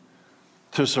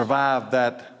to survive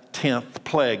that 10th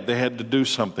plague. They had to do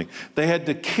something. They had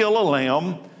to kill a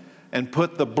lamb and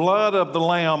put the blood of the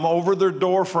lamb over their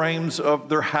door frames of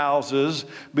their houses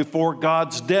before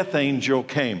God's death angel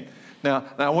came. Now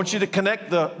I want you to connect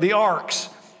the arks.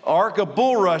 Ark of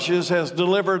bulrushes has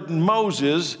delivered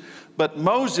Moses, but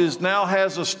Moses now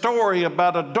has a story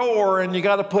about a door, and you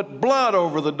got to put blood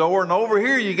over the door. And over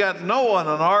here you got Noah and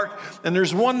an ark, and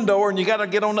there's one door, and you got to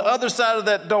get on the other side of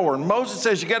that door. And Moses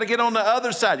says you got to get on the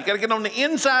other side. You got to get on the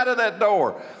inside of that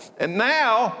door. And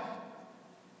now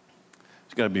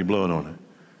there's got to be blood on it.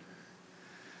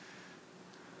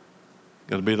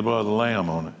 Got to be the blood of the lamb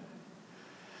on it.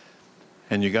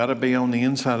 And you got to be on the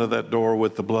inside of that door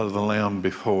with the blood of the lamb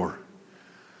before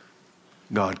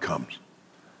God comes.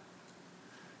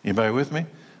 Anybody with me?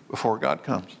 Before God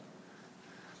comes.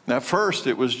 Now, first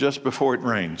it was just before it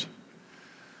rains.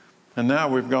 And now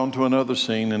we've gone to another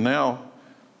scene. And now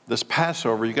this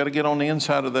Passover, you got to get on the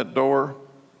inside of that door.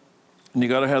 And you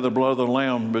got to have the blood of the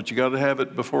lamb, but you got to have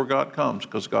it before God comes,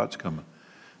 because God's coming.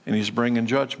 And he's bringing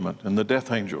judgment, and the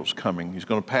death angel's coming. He's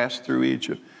going to pass through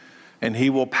Egypt. And he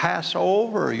will pass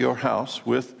over your house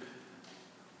with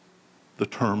the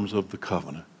terms of the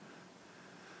covenant.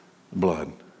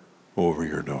 Blood over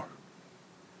your door.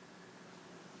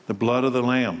 The blood of the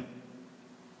lamb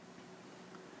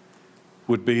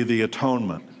would be the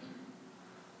atonement,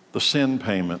 the sin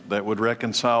payment that would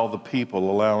reconcile the people,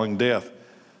 allowing death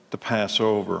to pass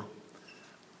over.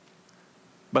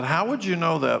 But how would you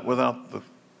know that without the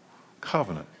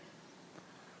covenant?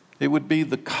 It would be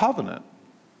the covenant,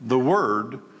 the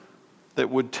word, that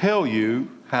would tell you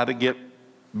how to get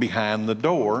behind the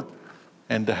door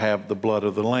and to have the blood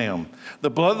of the Lamb. The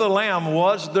blood of the Lamb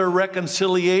was their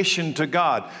reconciliation to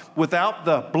God. Without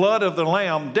the blood of the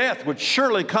Lamb, death would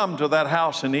surely come to that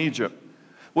house in Egypt.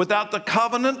 Without the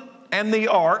covenant and the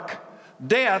ark,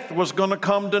 death was going to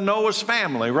come to Noah's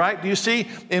family, right? Do you see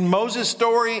in Moses'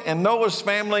 story and Noah's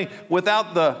family,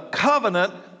 without the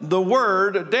covenant, the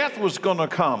word, death was going to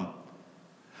come.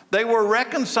 They were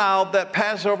reconciled that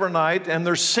Passover night, and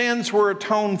their sins were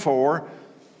atoned for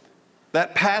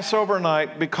that Passover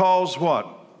night because what?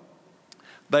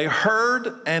 They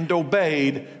heard and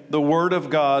obeyed the word of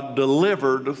God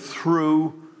delivered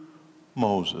through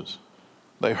Moses.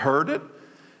 They heard it,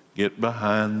 get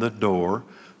behind the door,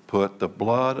 put the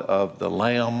blood of the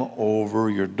Lamb over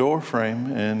your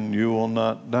doorframe, and you will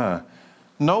not die.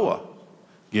 Noah,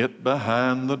 get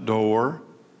behind the door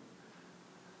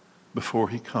before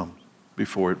he comes,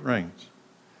 before it rains.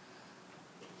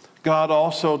 God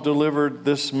also delivered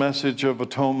this message of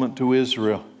atonement to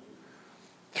Israel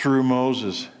through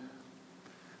Moses,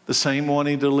 the same one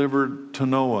he delivered to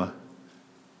Noah.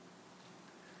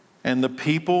 And the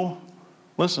people,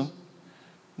 listen,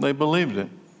 they believed it,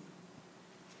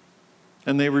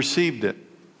 and they received it,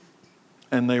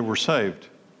 and they were saved.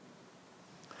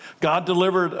 God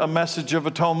delivered a message of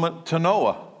atonement to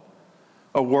Noah,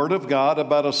 a word of God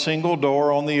about a single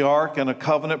door on the ark and a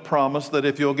covenant promise that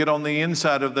if you'll get on the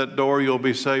inside of that door, you'll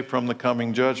be saved from the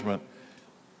coming judgment.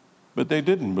 But they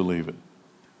didn't believe it.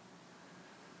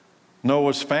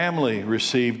 Noah's family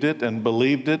received it and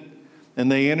believed it, and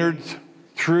they entered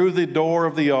through the door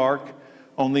of the ark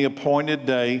on the appointed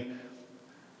day,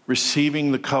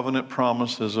 receiving the covenant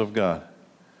promises of God.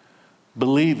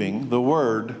 Believing the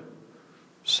word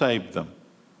saved them.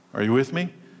 Are you with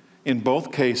me? In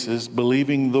both cases,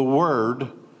 believing the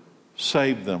word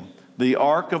saved them. The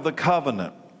Ark of the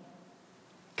Covenant.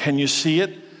 Can you see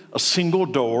it? A single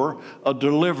door, a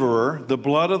deliverer, the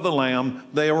blood of the Lamb.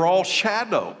 They are all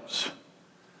shadows.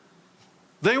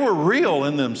 They were real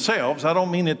in themselves. I don't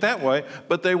mean it that way,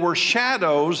 but they were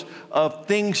shadows of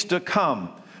things to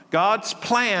come. God's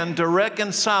plan to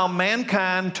reconcile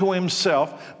mankind to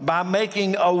himself by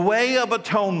making a way of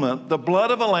atonement, the blood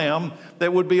of a lamb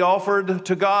that would be offered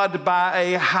to God by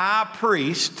a high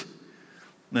priest.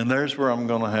 And there's where I'm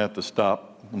going to have to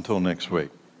stop until next week.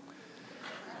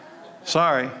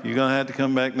 Sorry, you're going to have to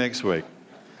come back next week.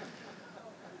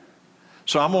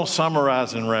 So I'm going to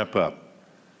summarize and wrap up.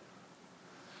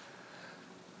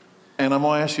 And I'm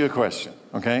going to ask you a question,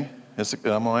 okay? I'm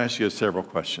going to ask you several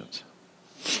questions.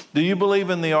 Do you believe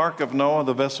in the Ark of Noah,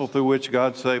 the vessel through which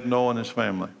God saved Noah and his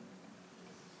family?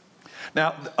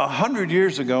 Now, 100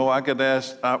 years ago, I could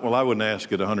ask, I wouldn't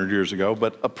ask it 100 years ago,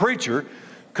 but a preacher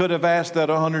could have asked that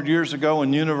 100 years ago,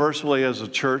 and universally as a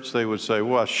church, they would say,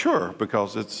 well, sure,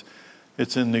 because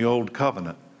it's in the Old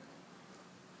Covenant.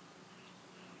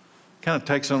 Kind of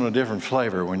takes on a different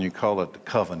flavor when you call it the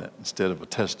covenant instead of a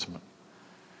testament.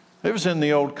 It was in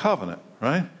the Old Covenant,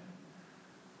 right?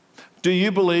 Do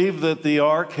you believe that the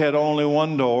ark had only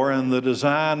one door and the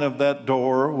design of that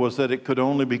door was that it could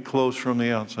only be closed from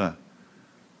the outside?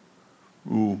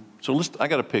 Ooh. So I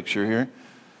got a picture here.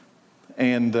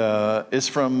 And it's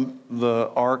from the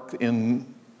ark in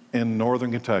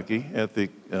northern Kentucky at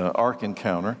the Ark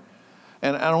Encounter.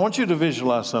 And I want you to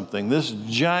visualize something. This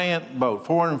giant boat,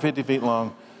 450 feet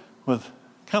long, kind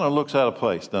of looks out of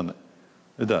place, doesn't it?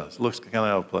 It does. It looks kind of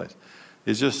out of place.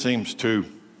 It just seems too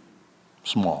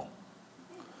small.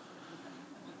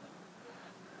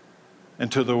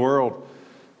 And to the world,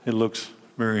 it looks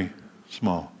very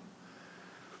small.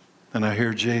 And I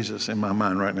hear Jesus in my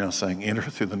mind right now saying, enter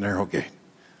through the narrow gate.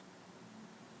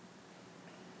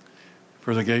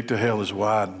 For the gate to hell is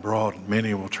wide and broad, and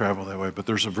many will travel that way, but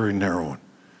there's a very narrow one.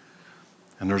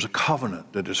 And there's a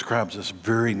covenant that describes this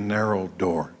very narrow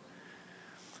door.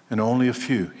 And only a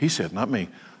few, he said, not me,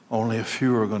 only a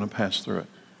few are going to pass through it.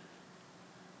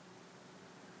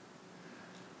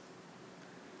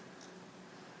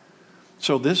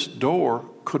 So this door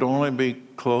could only be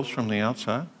closed from the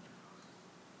outside?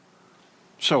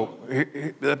 So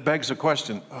that begs the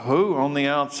question, who on the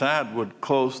outside would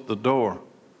close the door?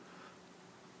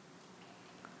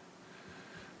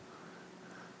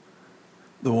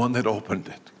 The one that opened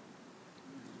it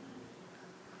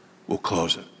will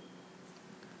close it.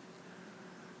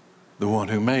 The one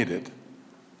who made it,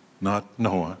 not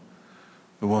Noah,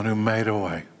 the one who made a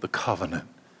way, the covenant,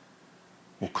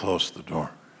 will close the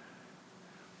door.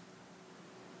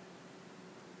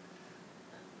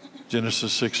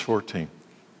 Genesis 6:14.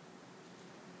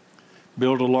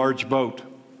 Build a large boat,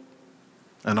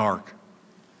 an ark.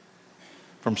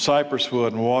 from cypress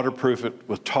wood and waterproof it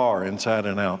with tar inside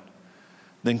and out.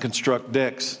 Then construct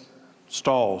decks,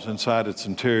 stalls inside its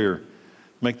interior.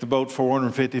 Make the boat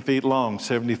 450 feet long,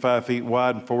 75 feet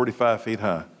wide, and 45 feet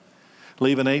high.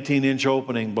 Leave an 18-inch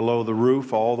opening below the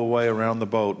roof all the way around the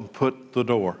boat and put the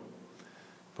door.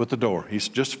 He's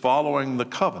just following the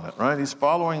covenant, right? He's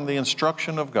following the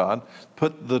instruction of God.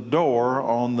 Put the door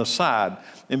on the side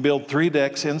and build 3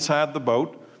 decks inside the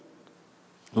boat,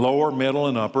 lower, middle,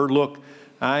 and upper. Look,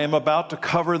 I am about to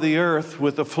cover the earth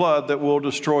with a flood that will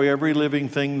destroy every living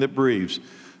thing that breathes.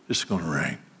 It's going to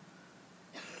rain.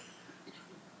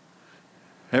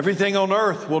 Everything on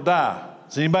earth will die.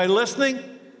 Is anybody listening?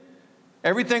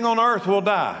 Everything on earth will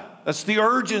die. That's the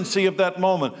urgency of that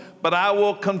moment. But I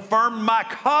will confirm my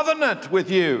covenant with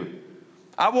you.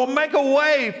 I will make a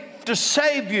way to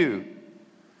save you.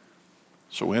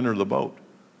 So enter the boat.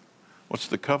 What's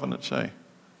the covenant say?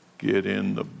 Get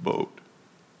in the boat.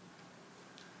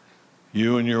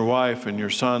 You and your wife and your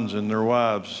sons and their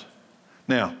wives.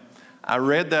 Now, I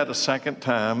read that a second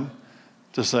time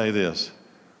to say this.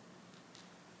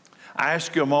 I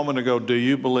asked you a moment ago, do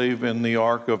you believe in the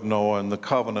Ark of Noah and the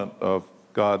covenant of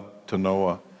God to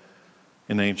Noah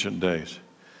in ancient days?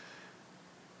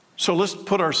 So let's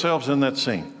put ourselves in that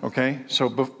scene, okay?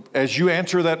 So as you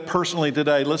answer that personally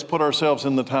today, let's put ourselves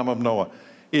in the time of Noah.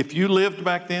 If you lived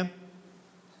back then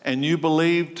and you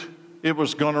believed it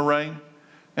was going to rain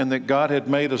and that God had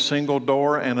made a single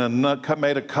door and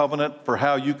made a covenant for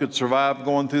how you could survive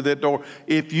going through that door,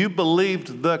 if you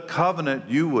believed the covenant,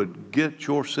 you would get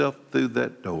yourself through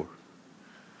that door.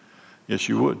 Yes,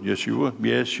 you would. Yes, you would.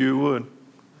 Yes, you would.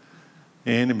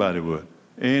 Anybody would.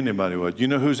 Anybody would. You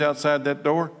know who's outside that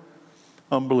door?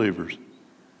 Unbelievers.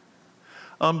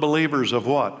 Unbelievers of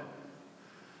what?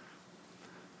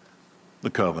 The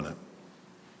covenant.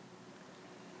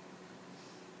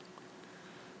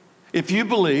 If you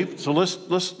believe, so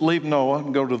let's leave Noah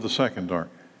and go to the second ark.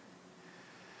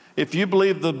 If you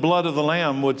believe the blood of the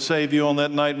Lamb would save you on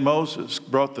that night Moses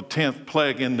brought the 10th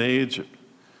plague into Egypt,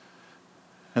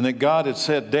 and that God had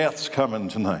said, death's coming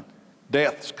tonight.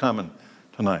 Death's coming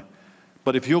tonight.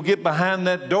 But if you'll get behind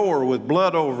that door with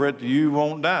blood over it, you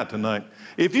won't die tonight.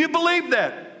 If you believe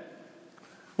that,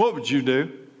 what would you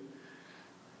do?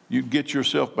 You'd get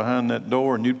yourself behind that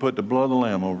door and you'd put the blood of the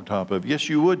Lamb over top of it. Yes,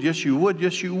 you would. Yes, you would.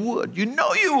 Yes, you would. You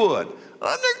know you would.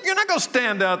 You're not going to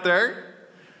stand out there.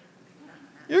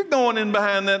 You're going in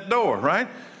behind that door, right?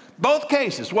 Both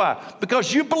cases. Why?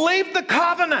 Because you believed the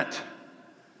covenant.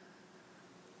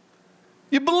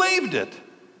 You believed it.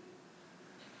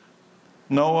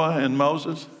 Noah and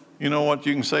Moses, you know what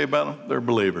you can say about them? They're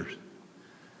believers.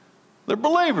 They're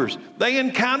believers. They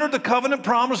encountered the covenant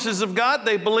promises of God.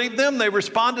 They believed them. They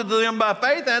responded to them by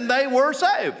faith, and they were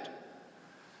saved.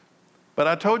 But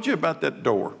I told you about that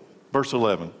door. Verse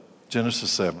 11, Genesis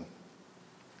 7.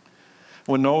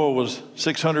 When Noah was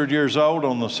 600 years old,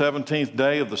 on the 17th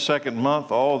day of the second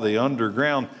month, all the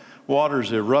underground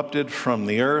waters erupted from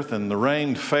the earth, and the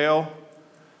rain fell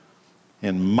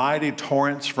in mighty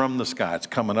torrents from the sky. It's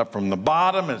coming up from the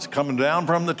bottom, and it's coming down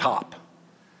from the top.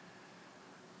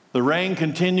 The rain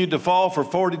continued to fall for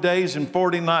 40 days and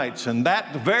 40 nights, and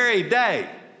that very day,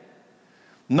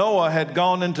 Noah had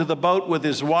gone into the boat with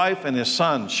his wife and his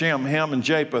sons, Shem, Ham, and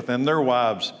Japheth, and their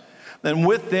wives. And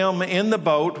with them in the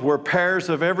boat were pairs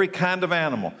of every kind of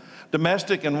animal,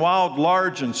 domestic and wild,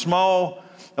 large and small,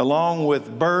 along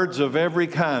with birds of every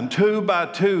kind. 2 by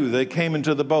 2 they came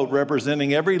into the boat,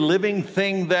 representing every living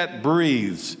thing that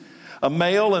breathes. A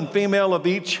male and female of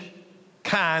each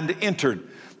kind entered.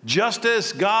 Just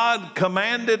as God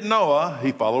commanded Noah,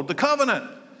 he followed the covenant.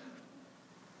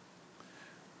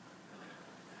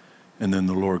 And then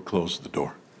the Lord closed the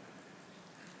door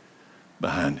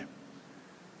behind him.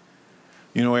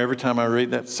 You know, every time I read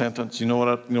that sentence, you know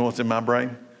what's in my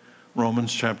brain?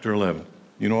 Romans chapter 11.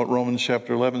 You know what Romans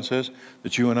chapter 11 says?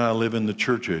 That you and I live in the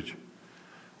church age.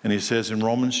 And he says in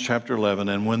Romans chapter 11,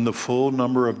 and when the full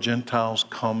number of Gentiles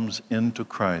comes into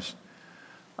Christ,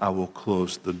 I will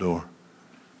close the door.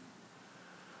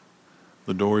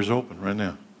 The door is open right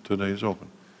now. Today is open.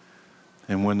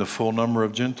 And when the full number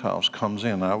of Gentiles comes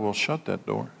in, I will shut that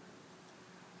door.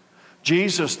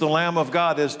 Jesus, the Lamb of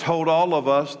God, has told all of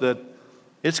us that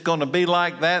it's going to be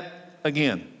like that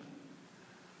again.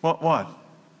 What?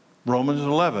 Romans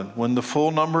 11, when the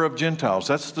full number of Gentiles,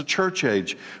 that's the church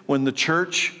age, when the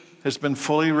church has been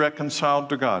fully reconciled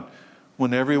to God,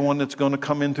 when everyone that's going to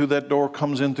come in through that door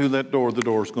comes in through that door, the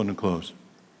door is going to close.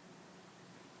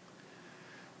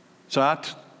 So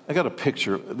I got a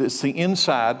picture. It's the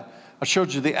inside. I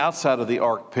showed you the outside of the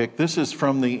ark pic. This is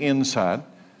from the inside.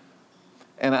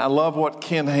 And I love what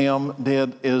Ken Ham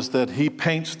did is that he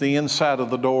paints the inside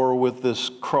of the door with this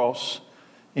cross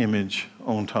image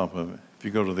on top of it. If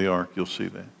you go to the ark, you'll see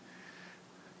that.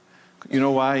 You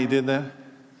know why he did that?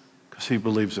 Because he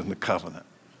believes in the covenant.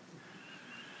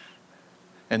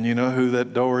 And you know who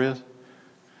that door is?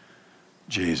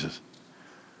 Jesus.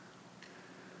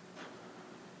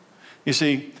 You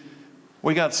see,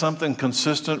 we got something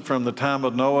consistent from the time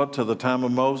of Noah to the time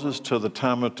of Moses to the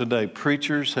time of today.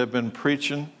 Preachers have been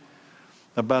preaching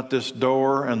about this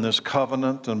door and this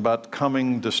covenant and about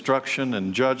coming destruction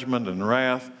and judgment and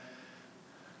wrath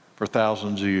for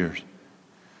thousands of years.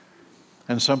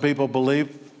 And some people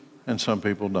believe and some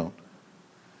people don't.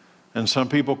 And some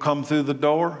people come through the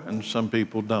door and some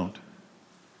people don't.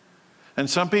 And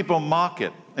some people mock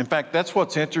it. In fact, that's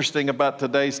what's interesting about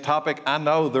today's topic. I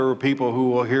know there are people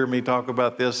who will hear me talk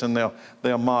about this and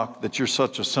they'll mock that you're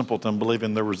such a simpleton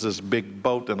believing there was this big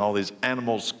boat and all these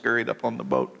animals scurried up on the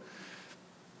boat.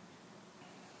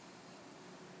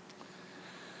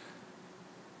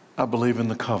 I believe in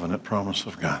the covenant promise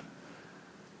of God.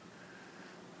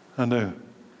 I do.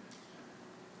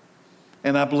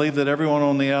 And I believe that everyone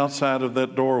on the outside of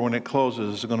that door when it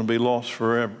closes is going to be lost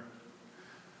forever.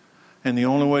 And the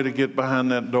only way to get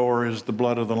behind that door is the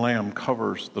blood of the Lamb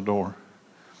covers the door.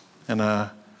 And I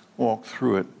walk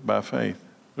through it by faith.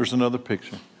 There's another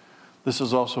picture. This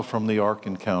is also from the Ark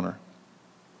encounter.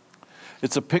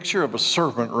 It's a picture of a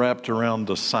serpent wrapped around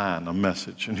a sign, a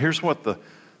message. And here's what the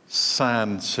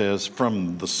sign says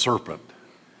from the serpent.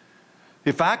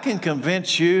 If I can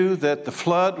convince you that the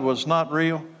flood was not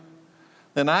real,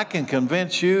 then I can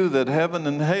convince you that heaven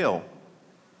and hell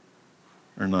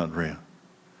are not real.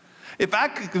 If I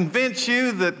could convince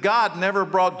you that God never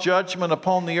brought judgment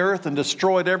upon the earth and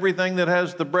destroyed everything that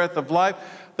has the breath of life,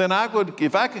 then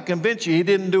if I could convince you He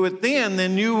didn't do it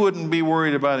then you wouldn't be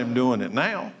worried about Him doing it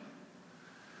now.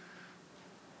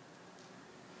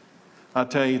 I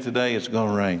tell you today, it's going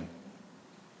to rain.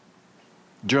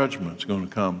 Judgment's going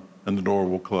to come and the door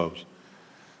will close.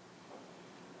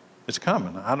 It's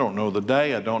coming. I don't know the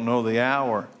day. I don't know the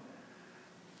hour.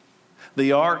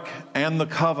 The ark and the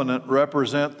covenant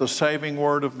represent the saving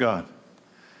word of God.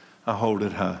 I hold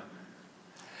it high.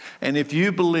 And if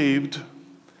you believed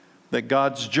that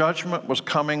God's judgment was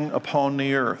coming upon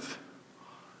the earth,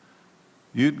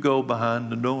 you'd go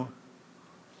behind the door.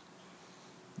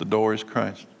 The door is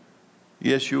Christ.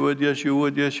 Yes, you would. Yes, you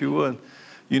would. Yes, you would.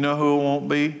 You know who won't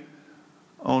be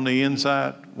on the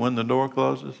inside when the door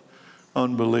closes?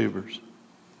 Unbelievers.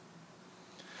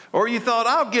 Or you thought,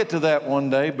 I'll get to that one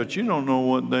day, but you don't know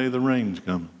what day the rain's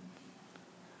coming.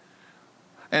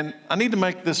 And I need to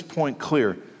make this point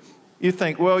clear. You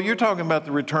think, well, you're talking about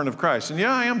the return of Christ. And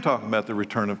yeah, I am talking about the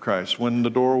return of Christ, when the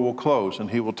door will close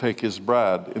and He will take His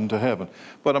bride into heaven.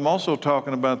 But I'm also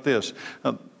talking about this.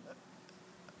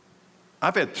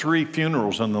 I've had 3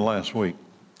 funerals in the last week.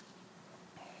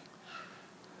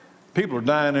 People are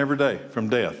dying every day from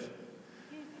death.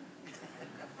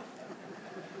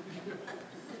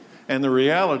 And the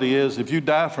reality is, if you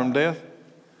die from death,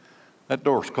 that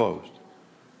door's closed.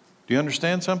 Do you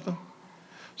understand something?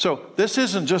 So this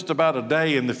isn't just about a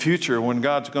day in the future when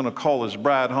God's going to call His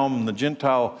bride home and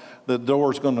the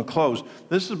door's going to close.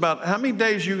 This is about how many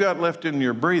days you got left in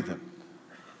your breathing.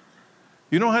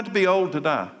 You don't have to be old to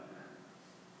die.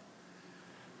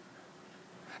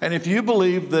 And if you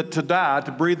believe that to die,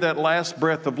 to breathe that last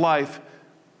breath of life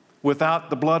without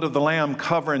the blood of the Lamb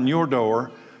covering your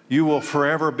door, you will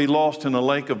forever be lost in a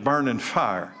lake of burning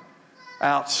fire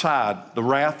outside the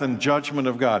wrath and judgment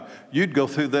of God. You'd go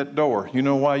through that door. You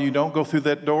know why you don't go through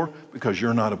that door? Because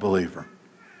you're not a believer.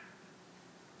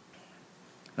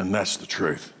 And that's the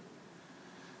truth.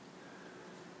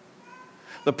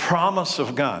 The promise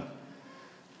of God,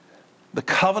 the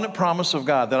covenant promise of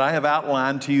God that I have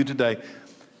outlined to you today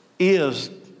is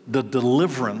the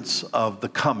deliverance of the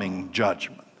coming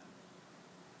judgment.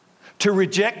 To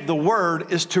reject the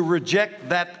word is to reject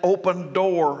that open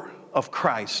door of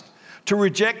Christ. To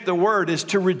reject the word is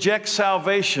to reject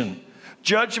salvation.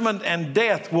 Judgment and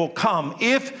death will come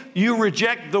if you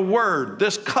reject the word,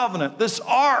 this covenant, this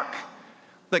ark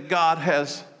that God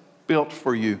has built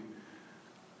for you.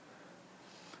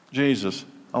 Jesus,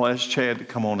 I'll ask Chad to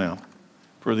come on out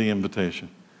for the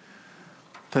invitation.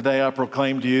 Today I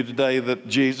proclaim to you today that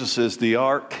Jesus is the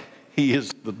ark. He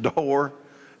is the door.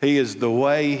 He is the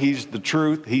way, He's the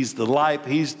truth, He's the life,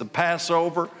 He's the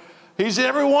Passover. He's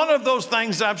every one of those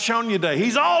things I've shown you today.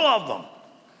 He's all of them.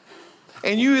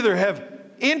 And you either have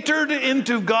entered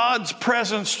into God's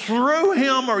presence through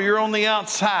Him or you're on the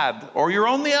outside.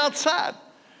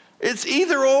 It's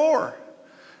either or.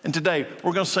 And today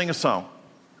we're going to sing a song.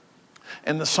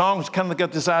 And the song's kind of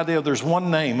got this idea of there's one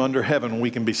name under heaven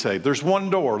we can be saved. There's one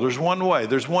door, there's one way,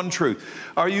 there's one truth.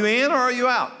 Are you in or are you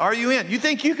out? Are you in? You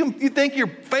think you're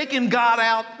faking God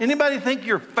out? Anybody think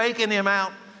you're faking him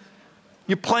out?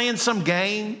 You're playing some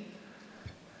game?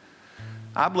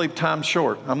 I believe time's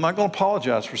short. I'm not going to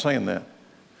apologize for saying that.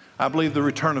 I believe the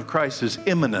return of Christ is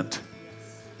imminent.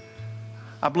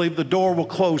 I believe the door will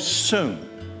close soon.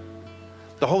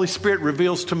 The Holy Spirit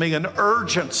reveals to me an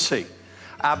urgency.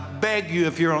 I beg you,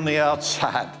 if you're on the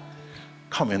outside,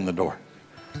 come in the door.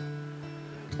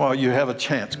 While you have a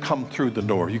chance, come through the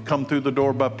door. You come through the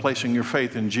door by placing your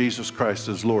faith in Jesus Christ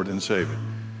as Lord and Savior.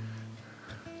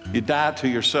 You die to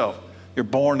yourself. You're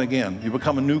born again. You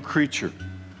become a new creature,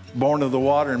 born of the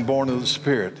water and born of the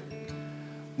Spirit.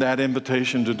 That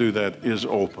invitation to do that is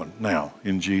open now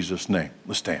in Jesus' name.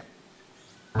 Let's stand.